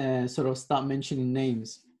sort of start mentioning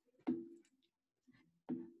names.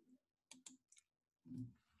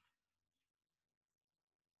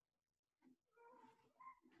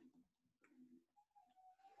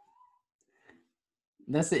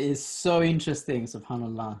 That is so interesting,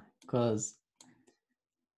 subhanallah, because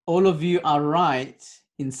all of you are right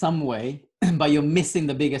in some way, but you're missing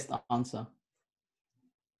the biggest answer.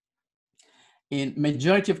 In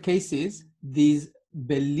majority of cases, these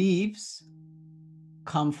beliefs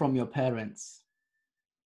come from your parents.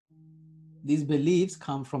 These beliefs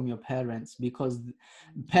come from your parents, because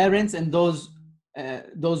parents and those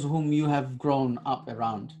whom you have grown up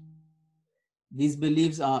around. These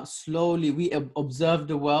beliefs are slowly, we observe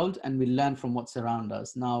the world and we learn from what's around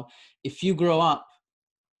us. Now, if you grow up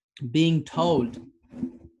being told,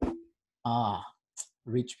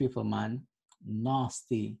 rich people, man,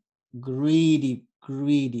 nasty, greedy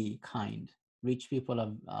kind. Rich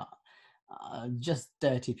people are just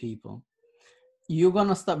dirty people. You're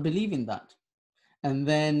gonna start believing that. And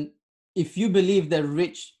then if you believe that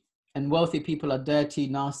rich and wealthy people are dirty,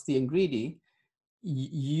 nasty, and greedy,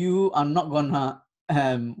 you are not gonna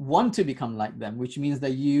want to become like them, which means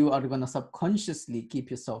that you are gonna subconsciously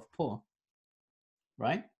keep yourself poor,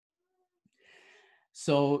 right?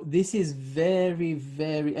 So this is very,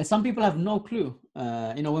 very, and some people have no clue.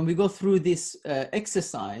 When we go through this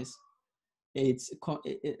exercise, it's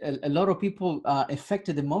a lot of people are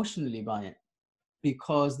affected emotionally by it,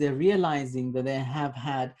 because they're realizing that they have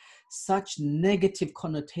had such negative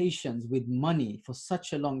connotations with money for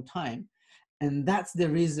such a long time. And that's the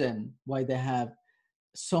reason why they have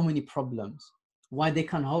so many problems, why they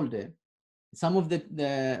can't hold it. Some of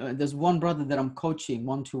there's one brother that I'm coaching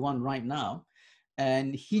 1-to-1 right now,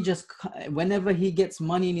 and he just, whenever he gets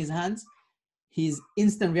money in his hands, his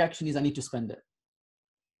instant reaction is, I need to spend it.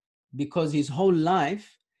 Because his whole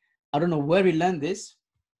life, I don't know where he learned this,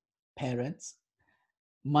 parents,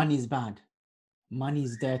 money is bad, money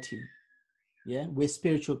is dirty. Yeah, we're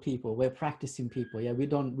spiritual people, we're practicing people. Yeah, we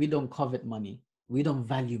don't covet money, we don't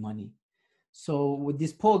value money. So with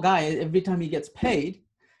this poor guy, every time he gets paid,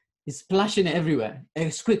 he's splashing it everywhere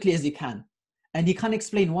as quickly as he can, and he can't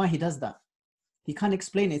explain why he does that. He can't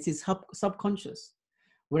explain it. It's his subconscious.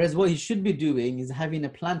 Whereas what he should be doing is having a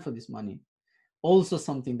plan for this money. Also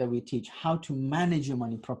something that we teach, how to manage your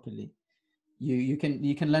money properly. You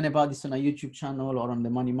can learn about this on our YouTube channel or on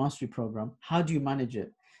the Money Mastery program. How do you manage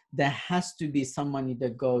it? There has to be some money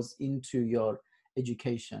that goes into your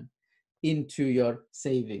education, into your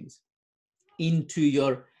savings, into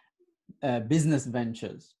your business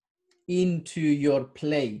ventures, into your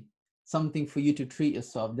play, something for you to treat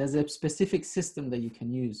yourself. There's a specific system that you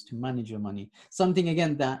can use to manage your money. Something,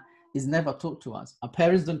 again, that is never taught to us. Our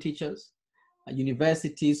parents don't teach us.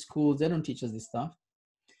 Universities, schools, they don't teach us this stuff.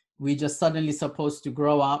 We just suddenly supposed to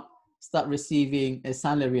grow up, start receiving a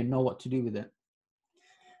salary and know what to do with it.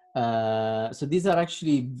 So these are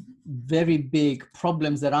actually very big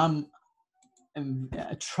problems that I'm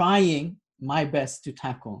trying my best to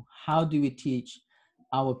tackle. How do we teach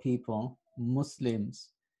our people, Muslims,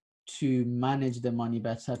 to manage their money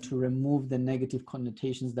better, to remove the negative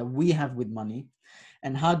connotations that we have with money?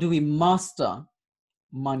 And how do we master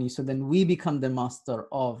money so then we become the master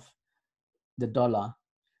of the dollar,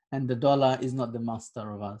 and the dollar is not the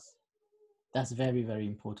master of us? That's very, very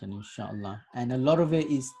important, inshallah. And a lot of it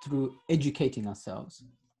is through educating ourselves.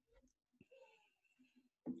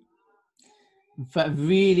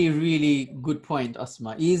 Really, really good point,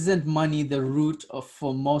 Asma. Isn't money the root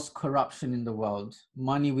for most corruption in the world?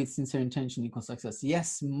 Money with sincere intention equals success.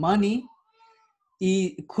 Yes, money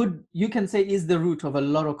you can say is the root of a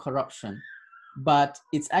lot of corruption, but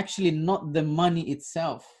it's actually not the money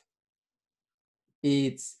itself.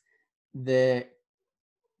 It's the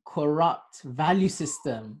corrupt value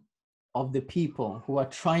system of the people who are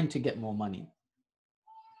trying to get more money.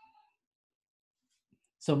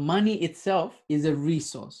 So money itself is a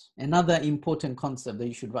resource. Another important concept that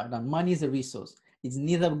you should write down. Money is a resource. It's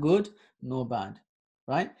neither good nor bad,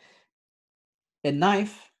 right? A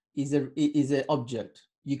knife is an object.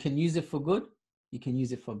 You can use it for good. You can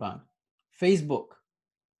use it for bad. Facebook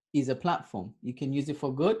is a platform. You can use it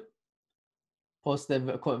for good. Post a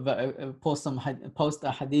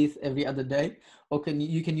hadith every other day, or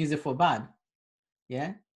you can use it for bad.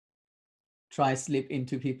 Yeah. Try slip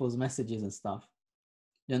into people's messages and stuff.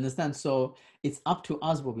 You understand? So it's up to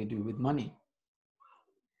us what we do with money.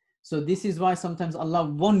 So this is why sometimes Allah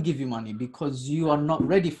won't give you money, because you are not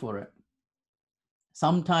ready for it.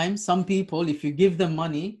 Sometimes some people, if you give them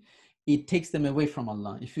money, it takes them away from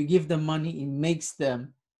Allah. If you give them money, it makes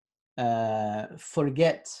them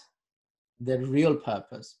forget their real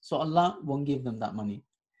purpose. So Allah won't give them that money.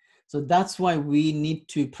 So that's why we need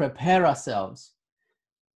to prepare ourselves.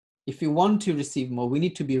 If you want to receive more, we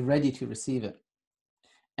need to be ready to receive it.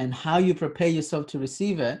 And how you prepare yourself to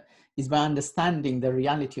receive it is by understanding the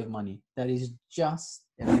reality of money. That is just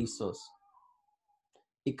a resource.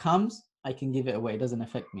 It comes, I can give it away. It doesn't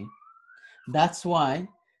affect me. That's why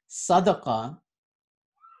sadaqah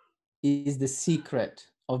is the secret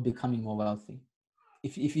of becoming more wealthy.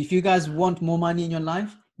 If you guys want more money in your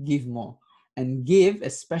life, give more. And give,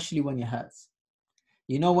 especially when it hurts.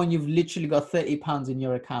 You know, when you've literally got £30 in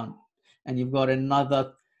your account and you've got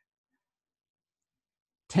another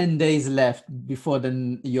 10 days left before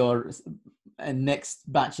your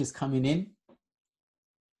next batch is coming in,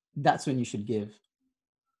 that's when you should give.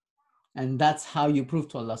 And that's how you prove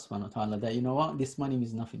to Allah subhanahu wa ta'ala that, you know what, this money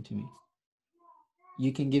means nothing to me.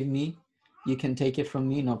 You can give me, you can take it from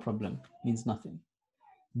me, no problem, means nothing.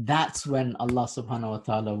 That's when Allah subhanahu wa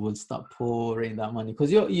ta'ala will start pouring that money, because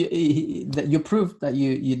you prove that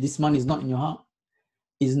this money is not in your heart,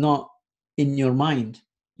 is not in your mind.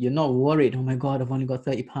 You're not worried, oh my God, I've only got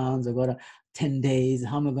 £30, I've got 10 days,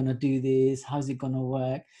 how am I going to do this, how's it going to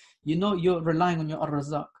work? You know, you're relying on your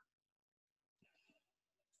ar-Razaq.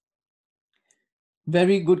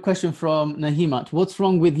 Very good question from Nahimat. What's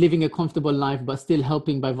wrong with living a comfortable life but still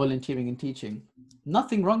helping by volunteering and teaching?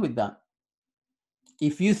 Nothing wrong with that.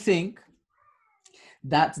 If you think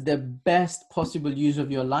that's the best possible use of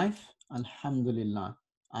your life, alhamdulillah,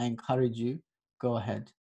 I encourage you, go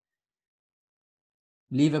ahead.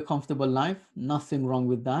 Live a comfortable life, nothing wrong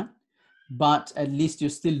with that. But at least you're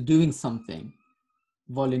still doing something,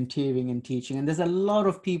 volunteering and teaching. And there's a lot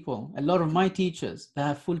of people, a lot of my teachers, that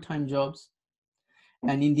have full-time jobs.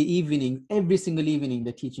 And in the evening, every single evening,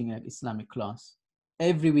 they're teaching an Islamic class.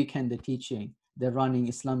 Every weekend, they're teaching. They're running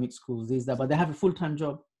Islamic schools, this, that, but they have a full-time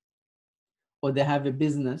job. Or they have a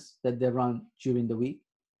business that they run during the week.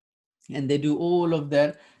 And they do all of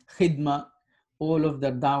their khidmah, all of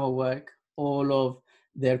their dawah work, all of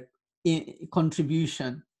their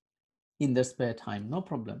contribution in their spare time. No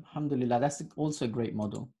problem. Alhamdulillah, that's also a great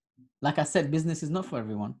model. Like I said, business is not for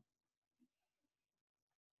everyone.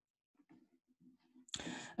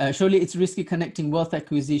 Surely it's risky connecting wealth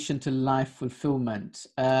acquisition to life fulfillment.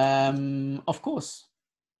 Of course.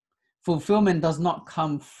 Fulfillment does not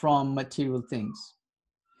come from material things.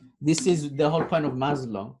 This is the whole point of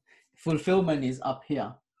Maslow. Fulfillment is up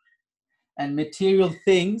here. And material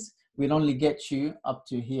things will only get you up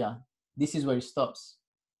to here. This is where it stops.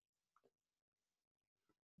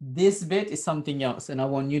 This bit is something else, and I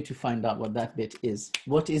want you to find out what that bit is.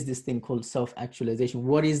 What is this thing called self-actualization?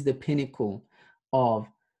 What is the pinnacle of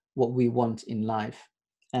what we want in life?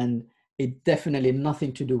 And it definitely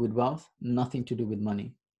nothing to do with wealth, nothing to do with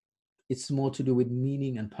money. It's more to do with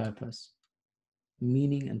meaning and purpose.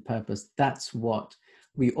 Meaning and purpose. That's what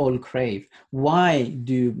we all crave. Why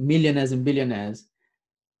do millionaires and billionaires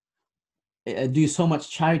do so much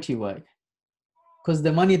charity work? Because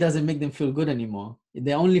the money doesn't make them feel good anymore.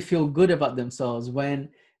 They only feel good about themselves when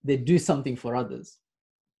they do something for others.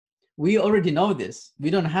 We already know this. We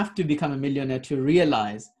don't have to become a millionaire to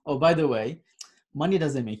realize, oh, by the way, money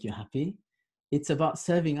doesn't make you happy. It's about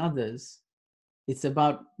serving others. It's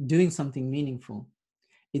about doing something meaningful.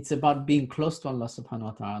 It's about being close to Allah subhanahu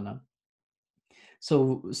wa ta'ala.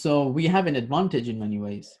 So we have an advantage in many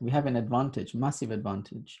ways. We have an advantage, massive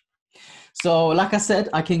advantage. So like I said,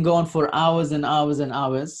 I can go on for hours and hours and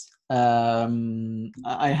hours.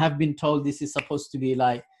 I have been told this is supposed to be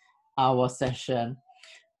like our session.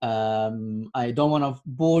 I don't want to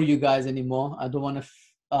bore you guys anymore. I don't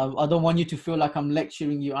want you to feel like I'm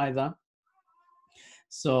lecturing you either.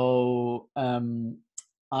 So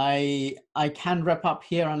I can wrap up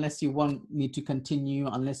here unless you want me to continue,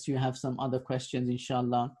 unless you have some other questions,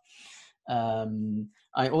 inshallah.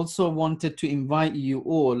 I also wanted to invite you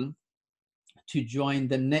all to join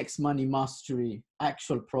the Next Money Mastery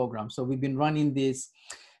actual program. So we've been running this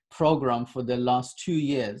program for the last 2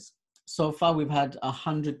 years. So far, we've had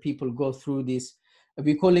 100 people go through this.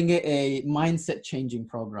 We're calling it a mindset changing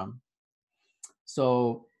program.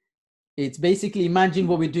 So it's basically, imagine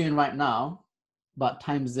what we're doing right now, but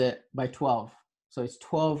times it by 12. So it's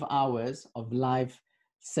 12 hours of live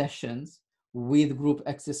sessions with group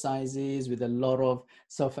exercises, with a lot of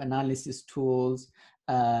self-analysis tools.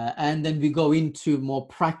 And then we go into more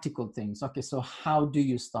practical things. Okay, so how do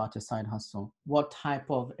you start a side hustle? What type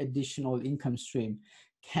of additional income stream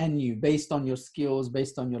can you, based on your skills,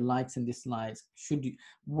 based on your likes and dislikes,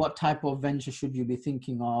 what type of venture should you be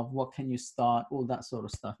thinking of? What can you start? All that sort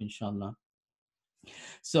of stuff, inshallah.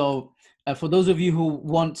 So for those of you who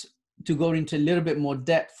want to go into a little bit more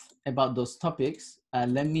depth about those topics,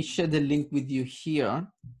 let me share the link with you here.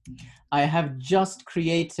 I have just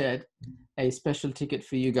created a special ticket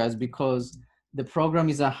for you guys because the program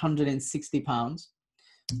is £160,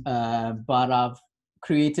 but I've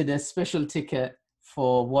created a special ticket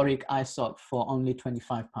for Warwick ISOC for only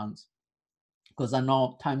 £25, because I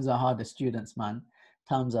know times are hard as students, man.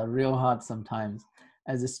 Times are real hard sometimes.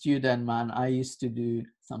 As a student, man, I used to do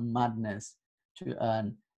some madness to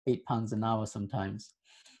earn £8 an hour sometimes.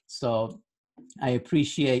 So I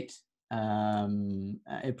appreciate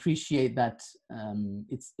that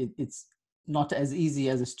it's not as easy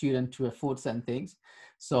as a student to afford certain things.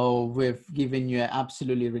 So we've given you an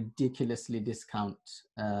absolutely ridiculously discounted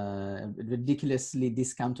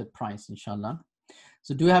price, inshallah.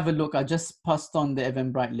 So do have a look. I just passed on the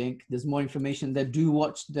Eventbrite link. There's more information there. Do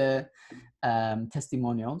watch the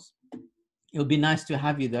testimonials. It'll be nice to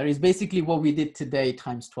have you there. It's basically what we did today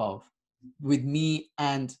times 12 with me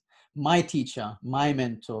and my teacher, my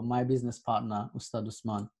mentor, my business partner, Ustad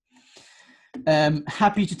Usman.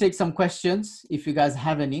 Happy to take some questions if you guys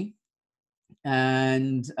have any.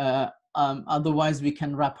 And otherwise we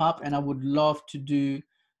can wrap up, and I would love to do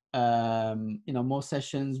more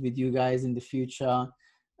sessions with you guys in the future,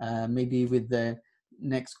 maybe with the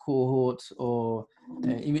next cohort, or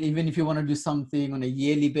even if you want to do something on a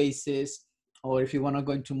yearly basis, or if you want to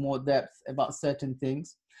go into more depth about certain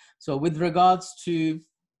things. So with regards to,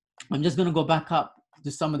 I'm just going to go back up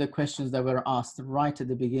to some of the questions that were asked right at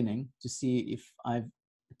the beginning to see if I've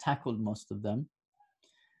tackled most of them.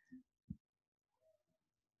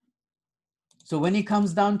 So when it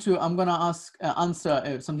comes down to, I'm going to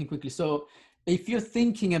answer something quickly. So if you're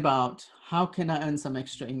thinking about how can I earn some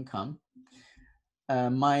extra income,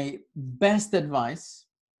 my best advice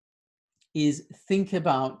is think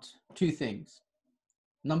about two things.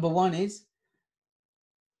 Number one is,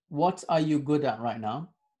 what are you good at right now?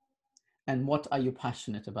 And what are you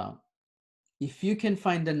passionate about? If you can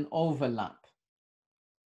find an overlap,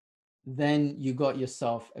 then you got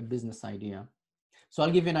yourself a business idea. So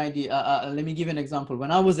I'll give you an idea. Let me give you an example.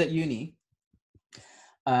 When I was at uni,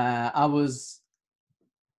 I've always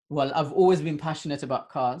been passionate about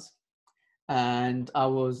cars, and I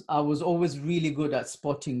was always really good at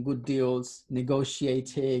spotting good deals,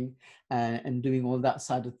 negotiating, and doing all that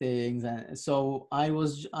side of things. And so I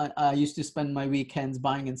used to spend my weekends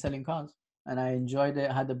buying and selling cars, and I enjoyed it.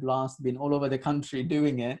 I had a blast, been all over the country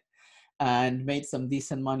doing it, and made some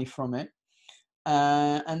decent money from it.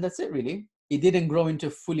 And that's it, really. It didn't grow into a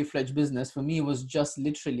fully fledged business. For me, it was just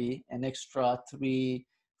literally an extra £300,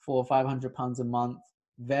 £400, £500 a month.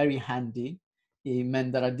 Very handy. It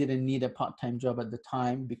meant that I didn't need a part-time job at the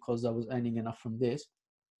time because I was earning enough from this.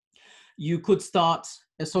 You could start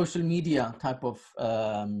a social media type of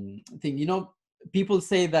thing. You know, people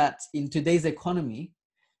say that in today's economy,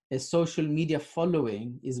 a social media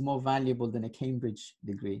following is more valuable than a Cambridge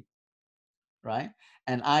degree, right?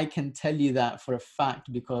 And I can tell you that for a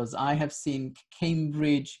fact, because I have seen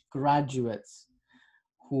Cambridge graduates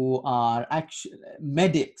who are actually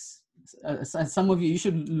medics. Some of you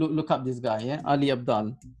should look up this guy, yeah, Ali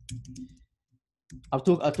Abdal. I'll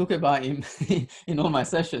talk about him in all my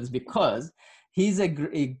sessions, because he's a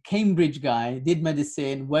Cambridge guy, did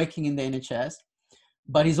medicine, working in the NHS,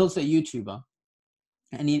 but he's also a YouTuber.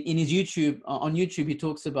 And in his YouTube, on YouTube, he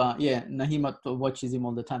talks about, Nahima watches him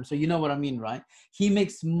all the time. So you know what I mean, right? He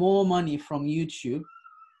makes more money from YouTube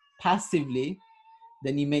passively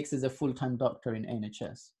than he makes as a full-time doctor in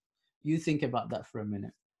NHS. You think about that for a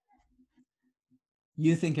minute.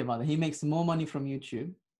 You think about it. He makes more money from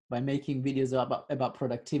YouTube by making videos about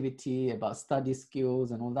productivity, about study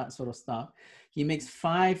skills and all that sort of stuff. He makes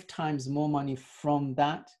 5 times more money from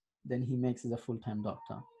that than he makes as a full-time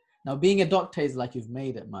doctor. Now, being a doctor is like, you've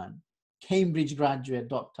made it, man. Cambridge graduate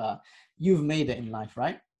doctor, you've made it in life,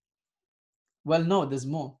 right? Well, no, there's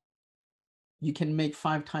more. You can make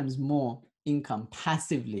 5 times more income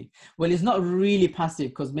passively. Well, it's not really passive,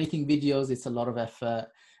 because making videos, it's a lot of effort.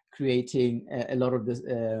 Creating a lot of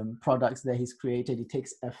the products that he's created, it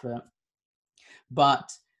takes effort.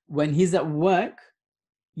 But when he's at work,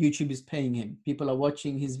 YouTube is paying him. People are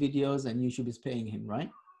watching his videos and YouTube is paying him, right?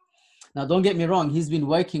 Now, don't get me wrong, he's been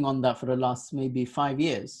working on that for the last maybe 5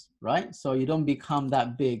 years, right? So you don't become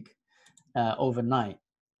that big overnight.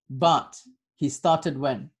 But he started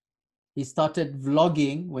when? He started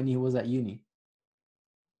vlogging when he was at uni.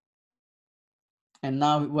 And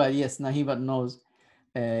now, well, yes, Nahibat knows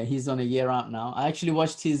he's on a year out now. I actually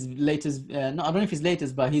watched his latest, no, I don't know if it's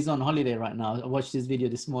latest, but he's on holiday right now. I watched his video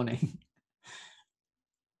this morning.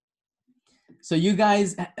 So you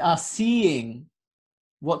guys are seeing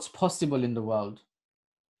what's possible in the world.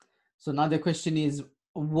 So now the question is,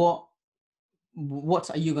 what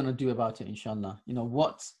are you going to do about it, inshallah? You know,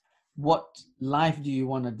 what life do you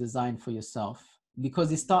want to design for yourself?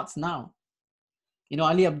 Because it starts now. You know,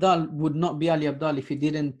 Ali Abdal would not be Ali Abdal if he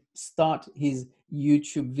didn't start his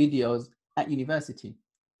YouTube videos at university.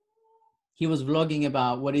 He was vlogging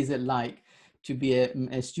about what is it like to be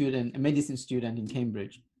a student, a medicine student in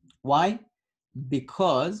Cambridge. Why?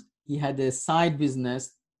 Because he had a side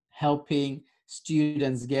business helping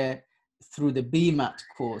students get through the BMAT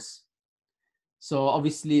course. So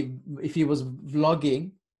obviously, if he was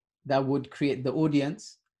vlogging, that would create the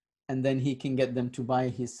audience, and then he can get them to buy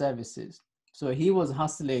his services. So he was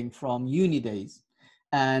hustling from uni days,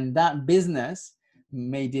 and that business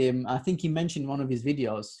made him, I think he mentioned in one of his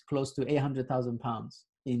videos, close to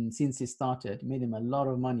 £800,000 since he started. It made him a lot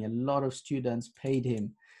of money. A lot of students paid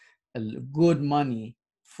him good money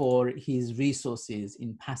for his resources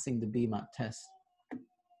in passing the BMAT test.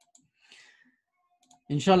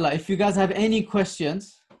 Inshallah, if you guys have any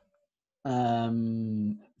questions,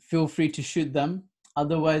 feel free to shoot them.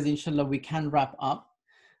 Otherwise, inshallah, we can wrap up.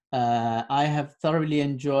 I have thoroughly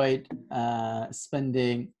enjoyed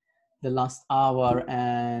spending the last hour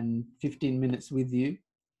and 15 minutes with you.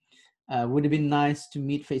 Would have been nice to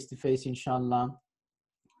meet face to face, inshallah.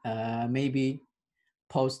 Maybe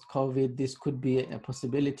post-COVID, this could be a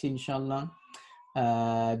possibility, inshallah.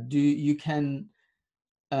 You can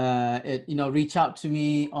reach out to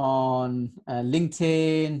me on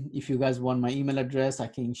LinkedIn. If you guys want my email address, I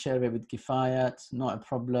can share it with Kifayat, not a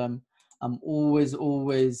problem. I'm always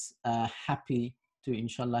happy to,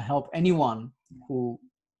 inshallah, help anyone who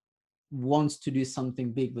wants to do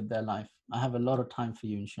something big with their life. I have a lot of time for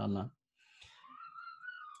you, inshallah.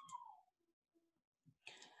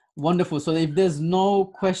 Wonderful. So if there's no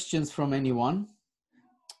questions from anyone,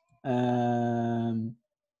 oh,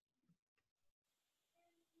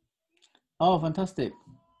 fantastic.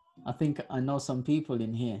 I think I know some people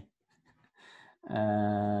in here.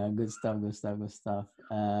 Good stuff.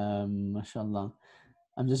 Mashallah.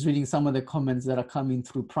 I'm just reading some of the comments that are coming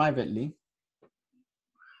through privately.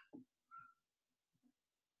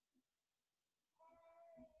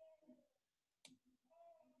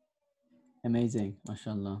 Amazing.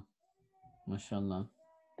 Mashallah.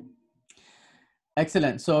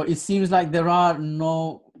 Excellent. So it seems like there are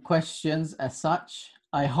no questions as such.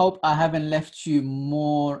 I hope I haven't left you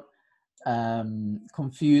more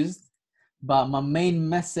confused, but my main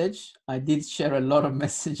message, I did share a lot of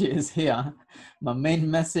messages here. My main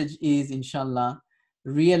message is, inshallah,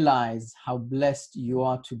 realize how blessed you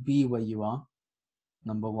are to be where you are,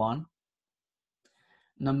 number one.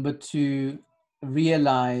 Number two,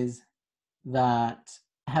 realize that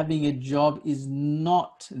having a job is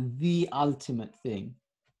not the ultimate thing,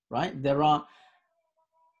 right?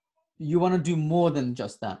 You want to do more than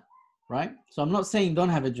just that, right? So I'm not saying don't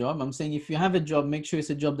have a job. I'm saying if you have a job, make sure it's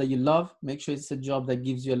a job that you love. Make sure it's a job that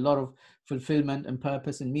gives you a lot of fulfillment and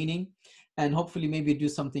purpose and meaning. And hopefully maybe do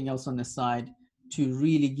something else on the side to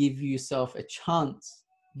really give yourself a chance.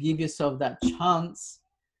 Give yourself that chance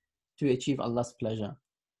to achieve Allah's pleasure.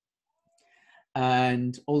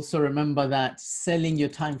 And also remember that selling your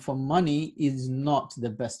time for money is not the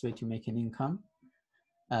best way to make an income.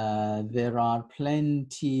 There are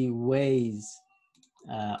plenty ways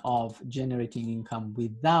of generating income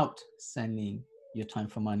without selling your time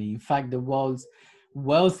for money. In fact, the world's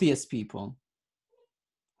wealthiest people,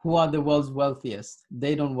 who are the world's wealthiest?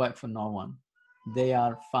 They don't work for no one. They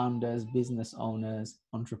are founders, business owners,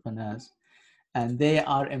 entrepreneurs, and they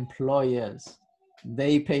are employers.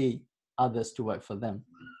 They pay others to work for them,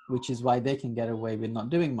 which is why they can get away with not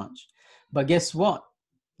doing much. But guess what?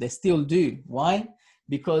 They still do. Why?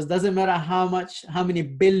 Because it doesn't matter how many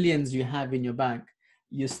billions you have in your bank,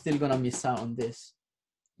 you're still gonna miss out on this.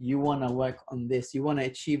 You wanna work on this. You wanna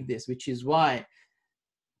achieve this, which is why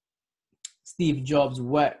Steve Jobs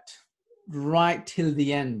worked right till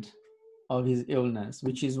the end of his illness,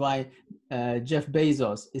 which is why Jeff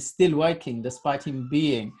Bezos is still working despite him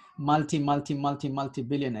being multi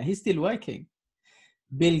billionaire. He's still working.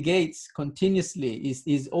 Bill Gates continuously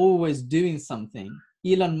is always doing something.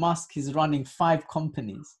 Elon Musk is running 5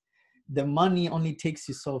 companies. The money only takes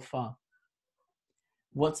you so far.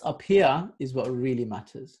 What's up here is what really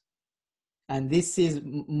matters. And this is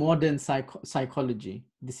modern psychology.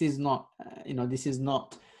 This is not, this is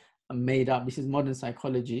not made up. This is modern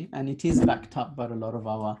psychology, and it is backed up by a lot of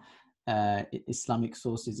our Islamic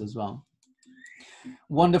sources as well.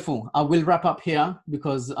 Wonderful. I will wrap up here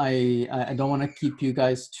because I don't want to keep you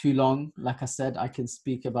guys too long. Like I said, I can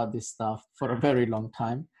speak about this stuff for a very long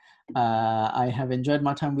time. I have enjoyed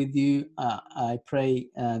my time with you. I pray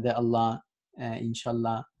that Allah,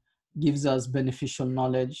 inshallah, gives us beneficial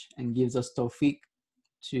knowledge and gives us tawfiq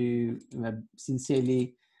to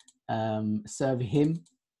sincerely serve Him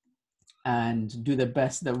and do the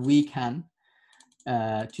best that we can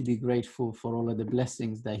to be grateful for all of the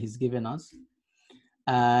blessings that He's given us.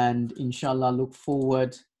 And inshallah, look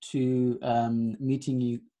forward to meeting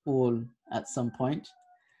you all at some point.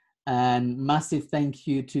 And massive thank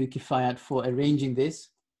you to Kifayat for arranging this.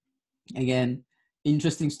 Again,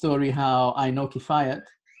 interesting story how I know Kifayat.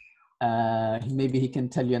 Maybe he can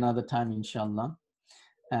tell you another time, inshallah.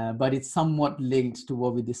 But it's somewhat linked to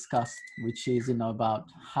what we discussed, which is, about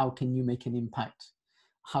how can you make an impact?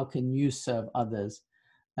 How can you serve others?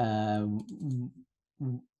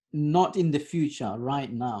 Not in the future,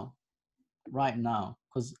 right now,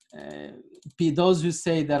 because those who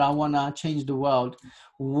say that I want to change the world,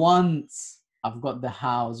 once I've got the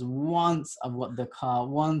house, once I've got the car,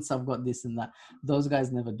 once I've got this and that, those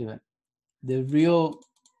guys never do it. The real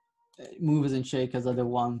movers and shakers are the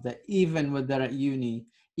ones that even when they're at uni,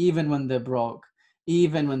 even when they're broke,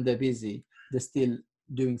 even when they're busy, they're still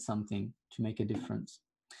doing something to make a difference.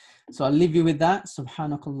 So I'll leave you with that.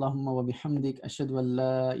 Subhanakallahumma wa bihamdik. Ashhadu an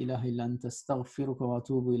la ilaha illa anta astaghfiruka wa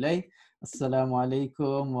atubu ilayk. Assalamu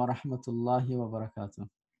alaikum wa rahmatullahi wa barakatuh.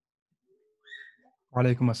 Wa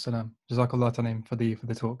alaikum assalam. Jazakallah Tanim for the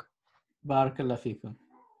talk. Barakallah feekum.